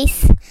funny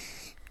face.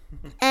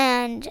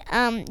 And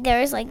there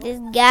was like this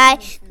guy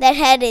that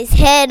had his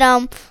head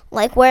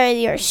like where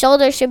your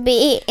shoulder should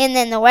be, and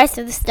then the rest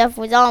of the stuff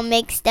was all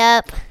mixed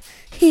up.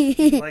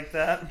 Like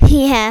that?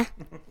 Yeah.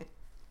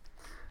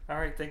 All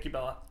right, thank you,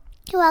 Bella.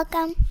 You're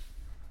welcome.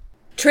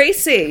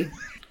 Tracy,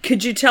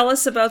 could you tell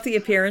us about the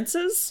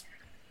appearances?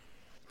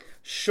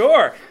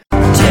 Sure.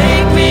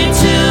 Take me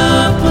to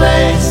a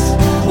place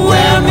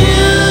where music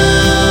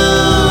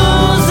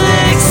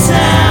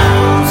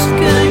sounds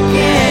good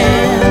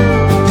again.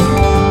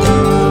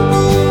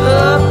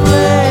 A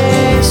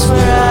place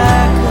where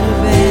I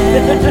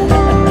could have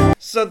been.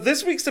 So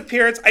this week's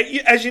appearance,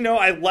 as you know,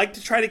 I like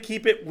to try to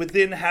keep it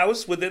within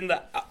house, within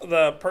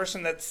the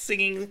person that's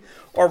singing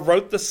or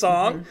wrote the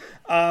song.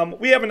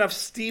 We have enough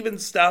Steven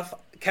stuff.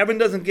 Kevin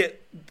doesn't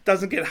get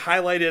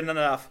highlighted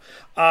enough.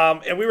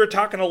 And we were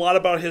talking a lot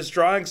about his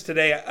drawings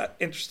today,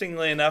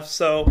 interestingly enough.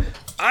 So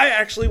I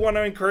actually want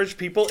to encourage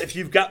people, if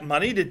you've got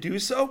money to do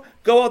so,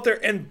 go out there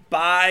and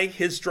buy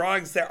his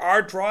drawings. There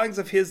are drawings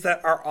of his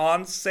that are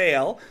on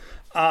sale.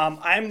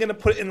 I'm going to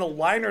put in the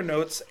liner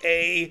notes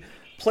a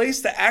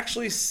place that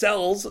actually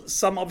sells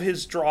some of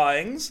his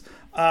drawings.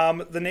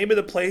 The name of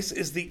the place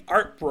is the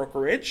Art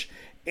Brokerage.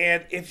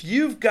 And if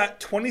you've got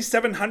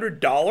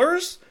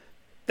 $2,700,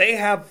 they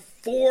have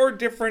 4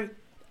 different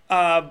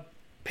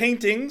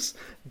paintings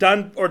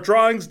done or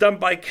drawings done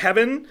by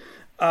Kevin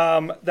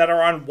that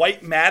are on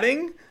white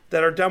matting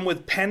that are done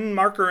with pen,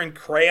 marker, and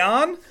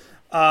crayon.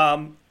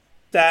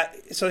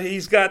 So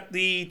he's got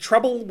the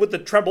treble with the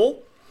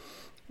treble,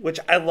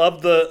 which I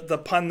love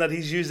the pun that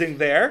he's using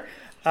there.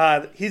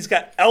 He's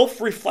got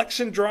elf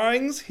reflection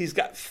drawings. He's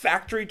got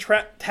factory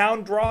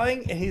town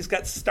drawing, and he's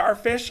got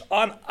starfish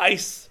on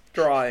ice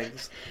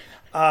drawings.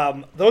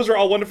 Those are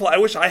all wonderful. I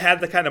wish I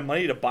had the kind of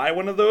money to buy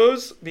one of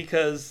those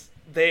because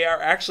they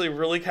are actually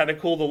really kind of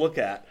cool to look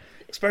at,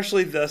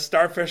 especially the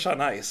starfish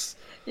on ice.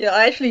 Yeah,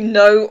 I actually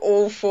know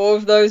all 4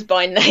 of those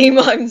by name.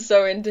 I'm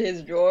so into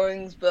his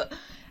drawings, but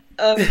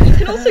you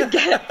can also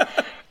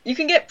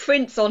get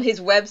prints on his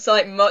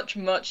website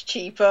much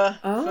cheaper.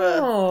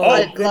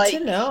 Good to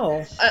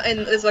know. And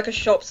there's like a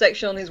shop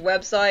section on his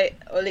website,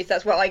 or at least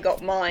that's where I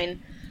got mine.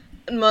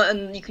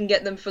 And you can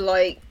get them for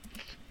like,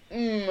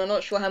 I'm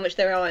not sure how much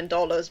they are in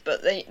dollars,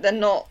 but they're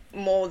not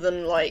more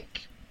than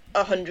like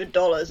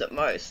 $100 at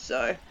most.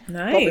 So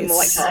probably more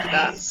like half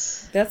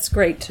that. That's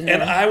great to know.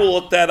 And I will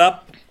look that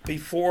up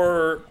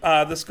before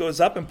this goes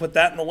up and put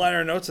that in the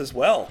liner notes as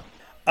well.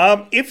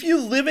 If you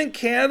live in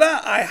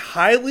Canada, I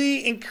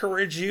highly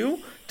encourage you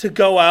to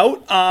go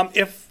out.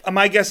 If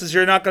my guess is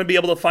you're not going to be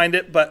able to find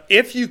it, but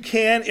if you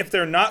can, if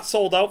they're not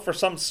sold out for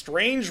some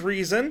strange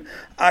reason,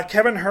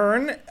 Kevin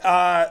Hearn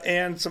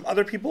and some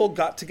other people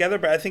got together,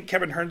 but I think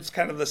Kevin Hearn's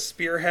kind of the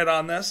spearhead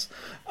on this.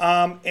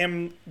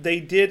 And they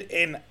did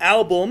an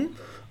album,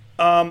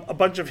 a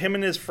bunch of him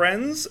and his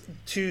friends,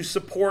 to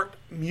support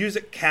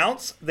Music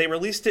Counts. They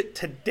released it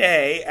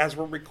today as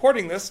we're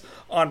recording this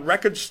on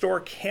Record Store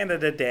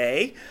Canada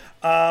Day.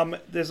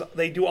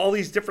 They do all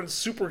these different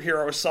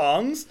superhero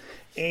songs,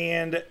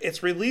 and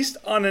it's released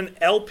on an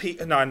LP,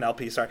 not an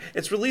LP, sorry.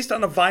 It's released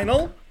on a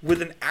vinyl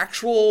with an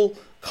actual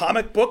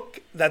comic book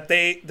that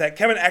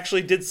Kevin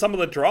actually did some of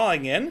the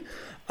drawing in.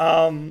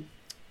 I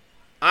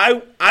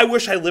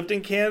wish I lived in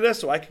Canada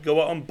so I could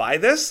go out and buy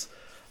this.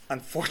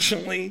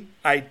 Unfortunately,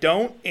 I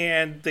don't,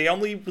 and they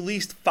only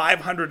released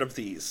 500 of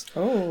these.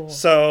 Oh.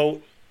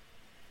 So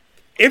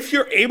if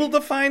you're able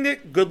to find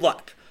it, good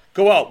luck.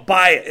 Go out,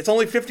 buy it. It's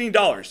only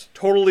 $15.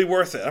 Totally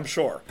worth it, I'm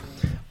sure.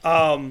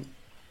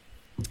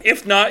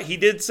 If not, he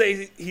did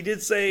say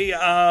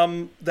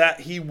that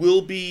he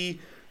will be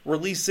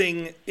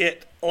releasing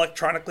it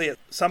electronically at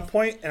some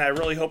point, and I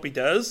really hope he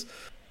does.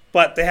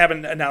 But they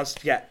haven't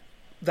announced that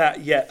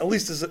yet. At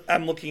least as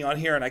I'm looking on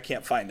here, and I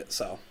can't find it.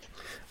 So,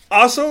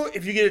 also,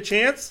 if you get a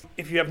chance,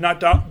 if you have not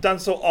done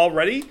so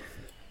already,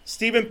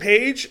 Stephen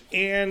Page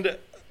and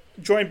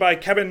joined by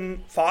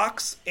Kevin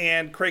Fox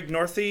and Craig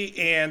Northey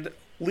and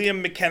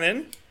Liam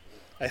McKinnon,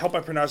 I hope I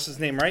pronounced his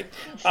name right,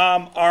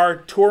 are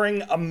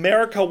touring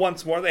America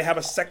once more. They have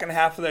a second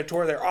half of their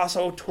tour. They're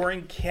also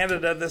touring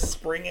Canada this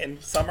spring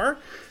and summer.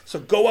 So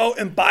go out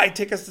and buy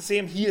tickets to see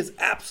him. He is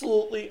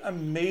absolutely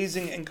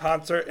amazing in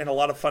concert and a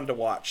lot of fun to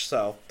watch.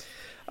 So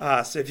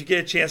if you get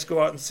a chance,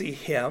 go out and see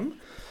him.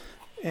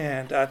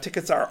 And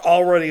tickets are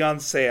already on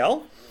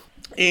sale.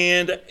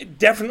 And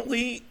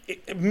definitely,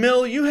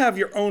 Mill, you have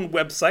your own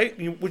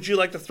website. Would you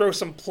like to throw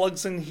some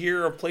plugs in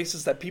here of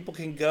places that people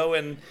can go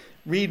and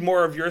read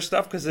more of your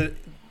stuff? Because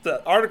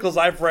the articles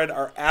I've read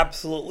are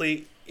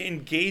absolutely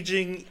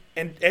engaging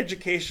and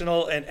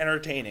educational and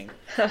entertaining.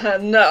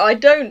 No, I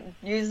don't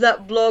use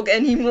that blog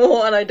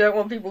anymore, and I don't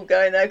want people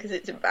going there because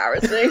it's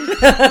embarrassing.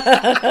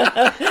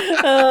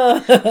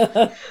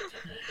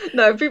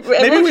 No, people.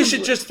 Maybe we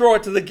should just throw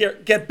it to the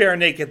Get Bare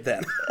Naked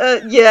then.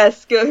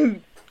 Yes, go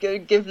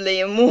give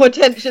Liam more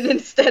attention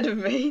instead of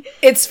me.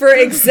 It's for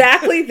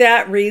exactly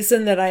that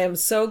reason that I am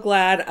so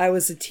glad I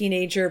was a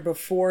teenager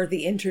before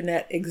the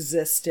internet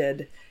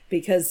existed,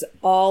 because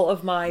all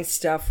of my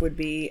stuff would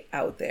be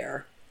out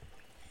there.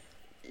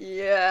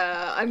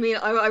 Yeah, I mean,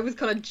 I was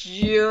kind of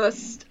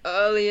just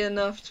early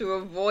enough to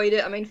avoid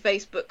it. I mean,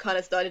 Facebook kind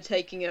of started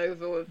taking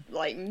over with,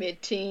 like,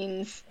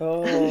 mid-teens.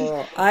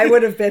 Oh, I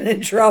would have been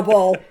in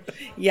trouble.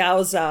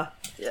 Yowza.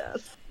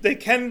 Yes. They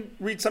can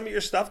read some of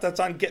your stuff.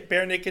 That's on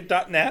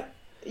getbarenaked.net.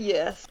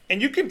 Yes.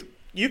 And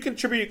you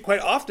contribute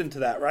quite often to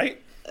that,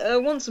 right?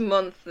 Once a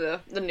month, the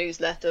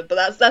newsletter,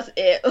 but that's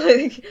it.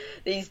 Like,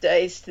 these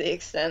days, to the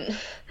extent.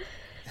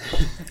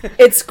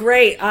 It's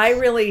great.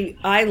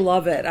 I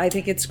love it. I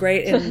think it's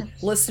great. And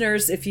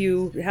listeners, if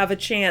you have a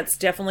chance,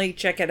 definitely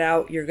check it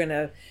out. You're going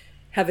to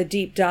have a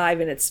deep dive,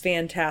 and it's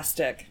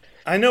fantastic.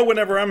 I know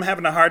whenever I'm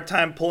having a hard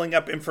time pulling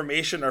up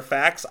information or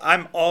facts,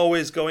 I'm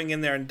always going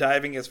in there and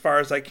diving as far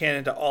as I can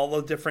into all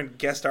the different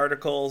guest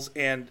articles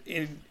and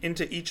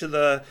into each of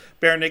the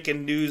Bare Naked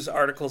news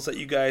articles that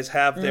you guys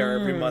have there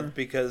every month,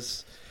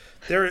 because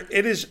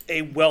it is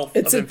a wealth of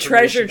information. It's a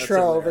treasure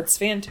trove. It's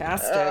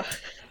fantastic.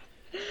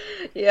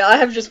 Yeah, I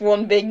have just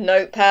one big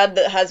notepad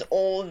that has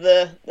all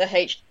the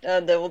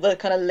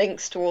kind of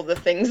links to all the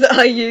things that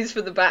I use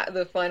for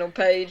the final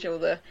page, or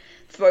the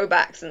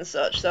throwbacks and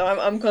such. So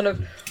I'm kind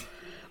of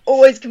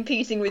always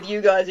competing with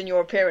you guys in your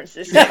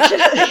appearances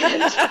section at the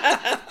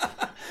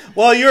end.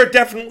 Well, you're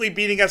definitely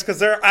beating us,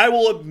 because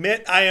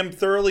I am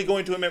thoroughly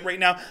going to admit right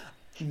now,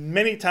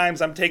 many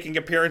times I'm taking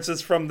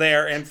appearances from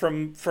there and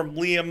from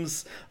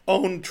Liam's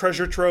own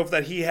treasure trove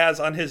that he has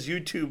on his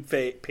YouTube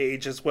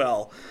page as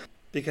well.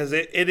 Because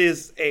it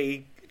is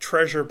a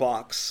treasure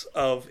box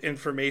of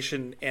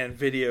information and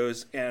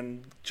videos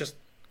and just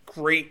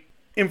great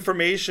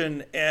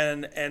information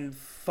and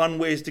fun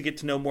ways to get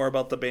to know more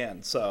about the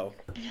band. So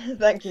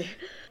thank you.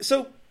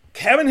 So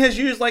Kevin has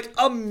used like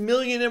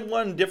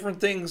 1,000,001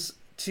 different things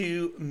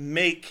to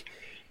make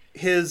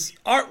his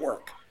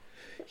artwork.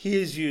 He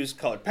has used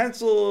colored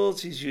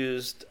pencils. He's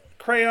used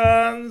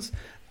crayons.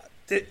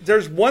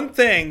 There's one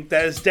thing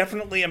that is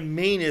definitely a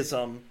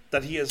mainism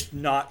that he has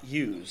not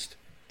used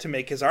to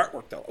make his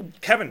artwork, though.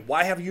 Kevin,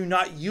 why have you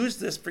not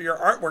used this for your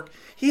artwork?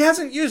 He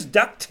hasn't used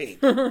duct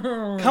tape.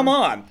 Come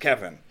on,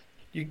 Kevin.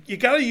 You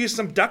got to use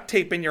some duct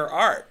tape in your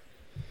art.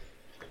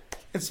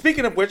 And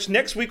speaking of which,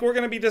 next week we're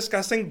going to be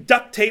discussing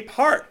Duct Tape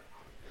Heart.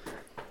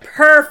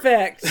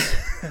 Perfect.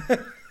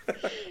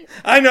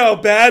 I know,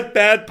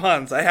 bad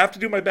puns. I have to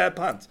do my bad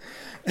puns.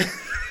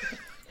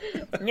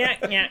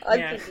 Yeah.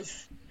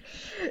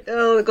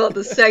 Oh god,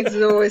 the sex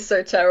is always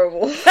so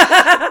terrible.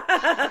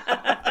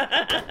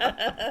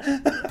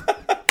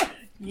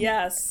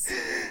 Yes.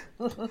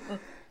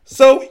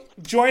 So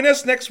join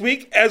us next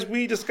week as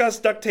we discuss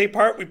Duct Tape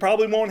Heart. We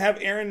probably won't have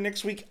Aaron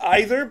next week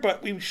either,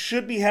 but we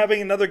should be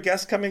having another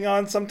guest coming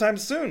on sometime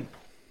soon.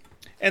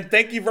 And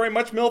thank you very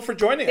much, Mill, for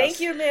joining us. Thank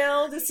you,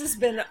 Mill. This has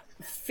been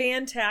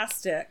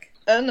fantastic.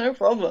 No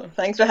problem.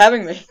 Thanks for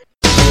having me.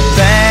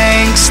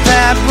 Thanks,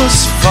 that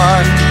was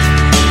fun.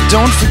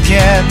 Don't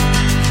forget,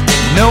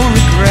 no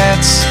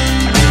regrets,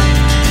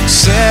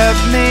 except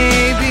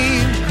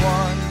maybe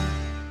one.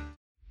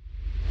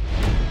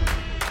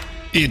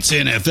 It's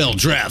NFL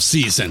draft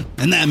season,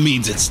 and that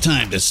means it's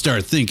time to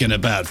start thinking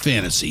about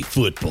fantasy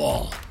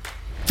football.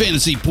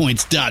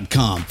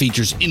 FantasyPoints.com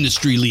features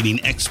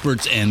industry-leading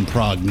experts and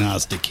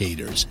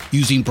prognosticators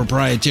using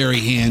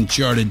proprietary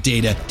hand-charted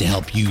data to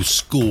help you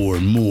score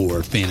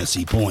more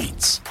fantasy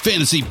points.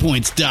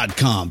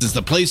 FantasyPoints.com is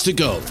the place to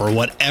go for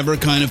whatever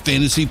kind of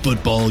fantasy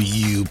football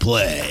you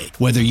play.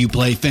 Whether you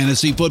play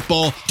fantasy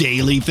football,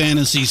 daily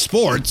fantasy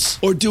sports,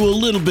 or do a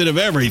little bit of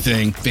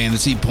everything,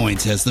 Fantasy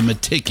Points has the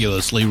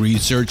meticulously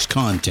researched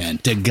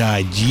content to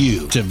guide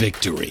you to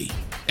victory.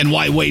 And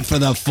why wait for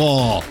the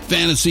fall?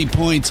 Fantasy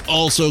Points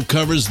also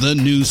covers the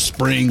new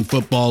spring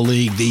football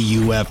league, the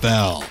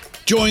UFL.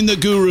 Join the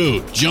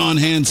guru, John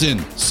Hansen,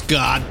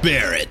 Scott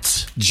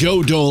Barrett,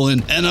 Joe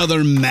Dolan, and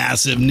other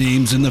massive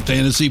names in the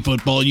fantasy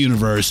football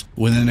universe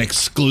with an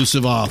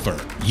exclusive offer.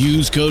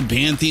 Use code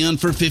Pantheon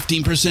for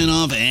 15%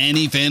 off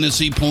any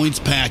Fantasy Points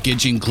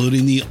package,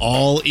 including the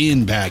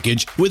all-in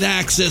package, with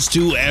access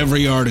to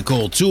every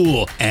article,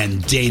 tool,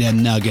 and data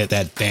nugget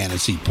that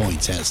Fantasy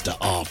Points has to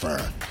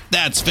offer.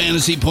 That's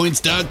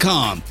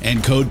FantasyPoints.com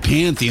and code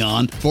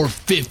Pantheon for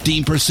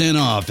 15%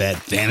 off at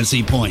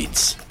Fantasy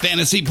Points.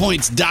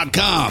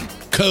 FantasyPoints.com,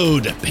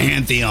 code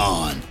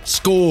Pantheon.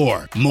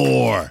 Score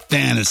more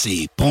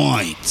fantasy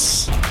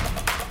points.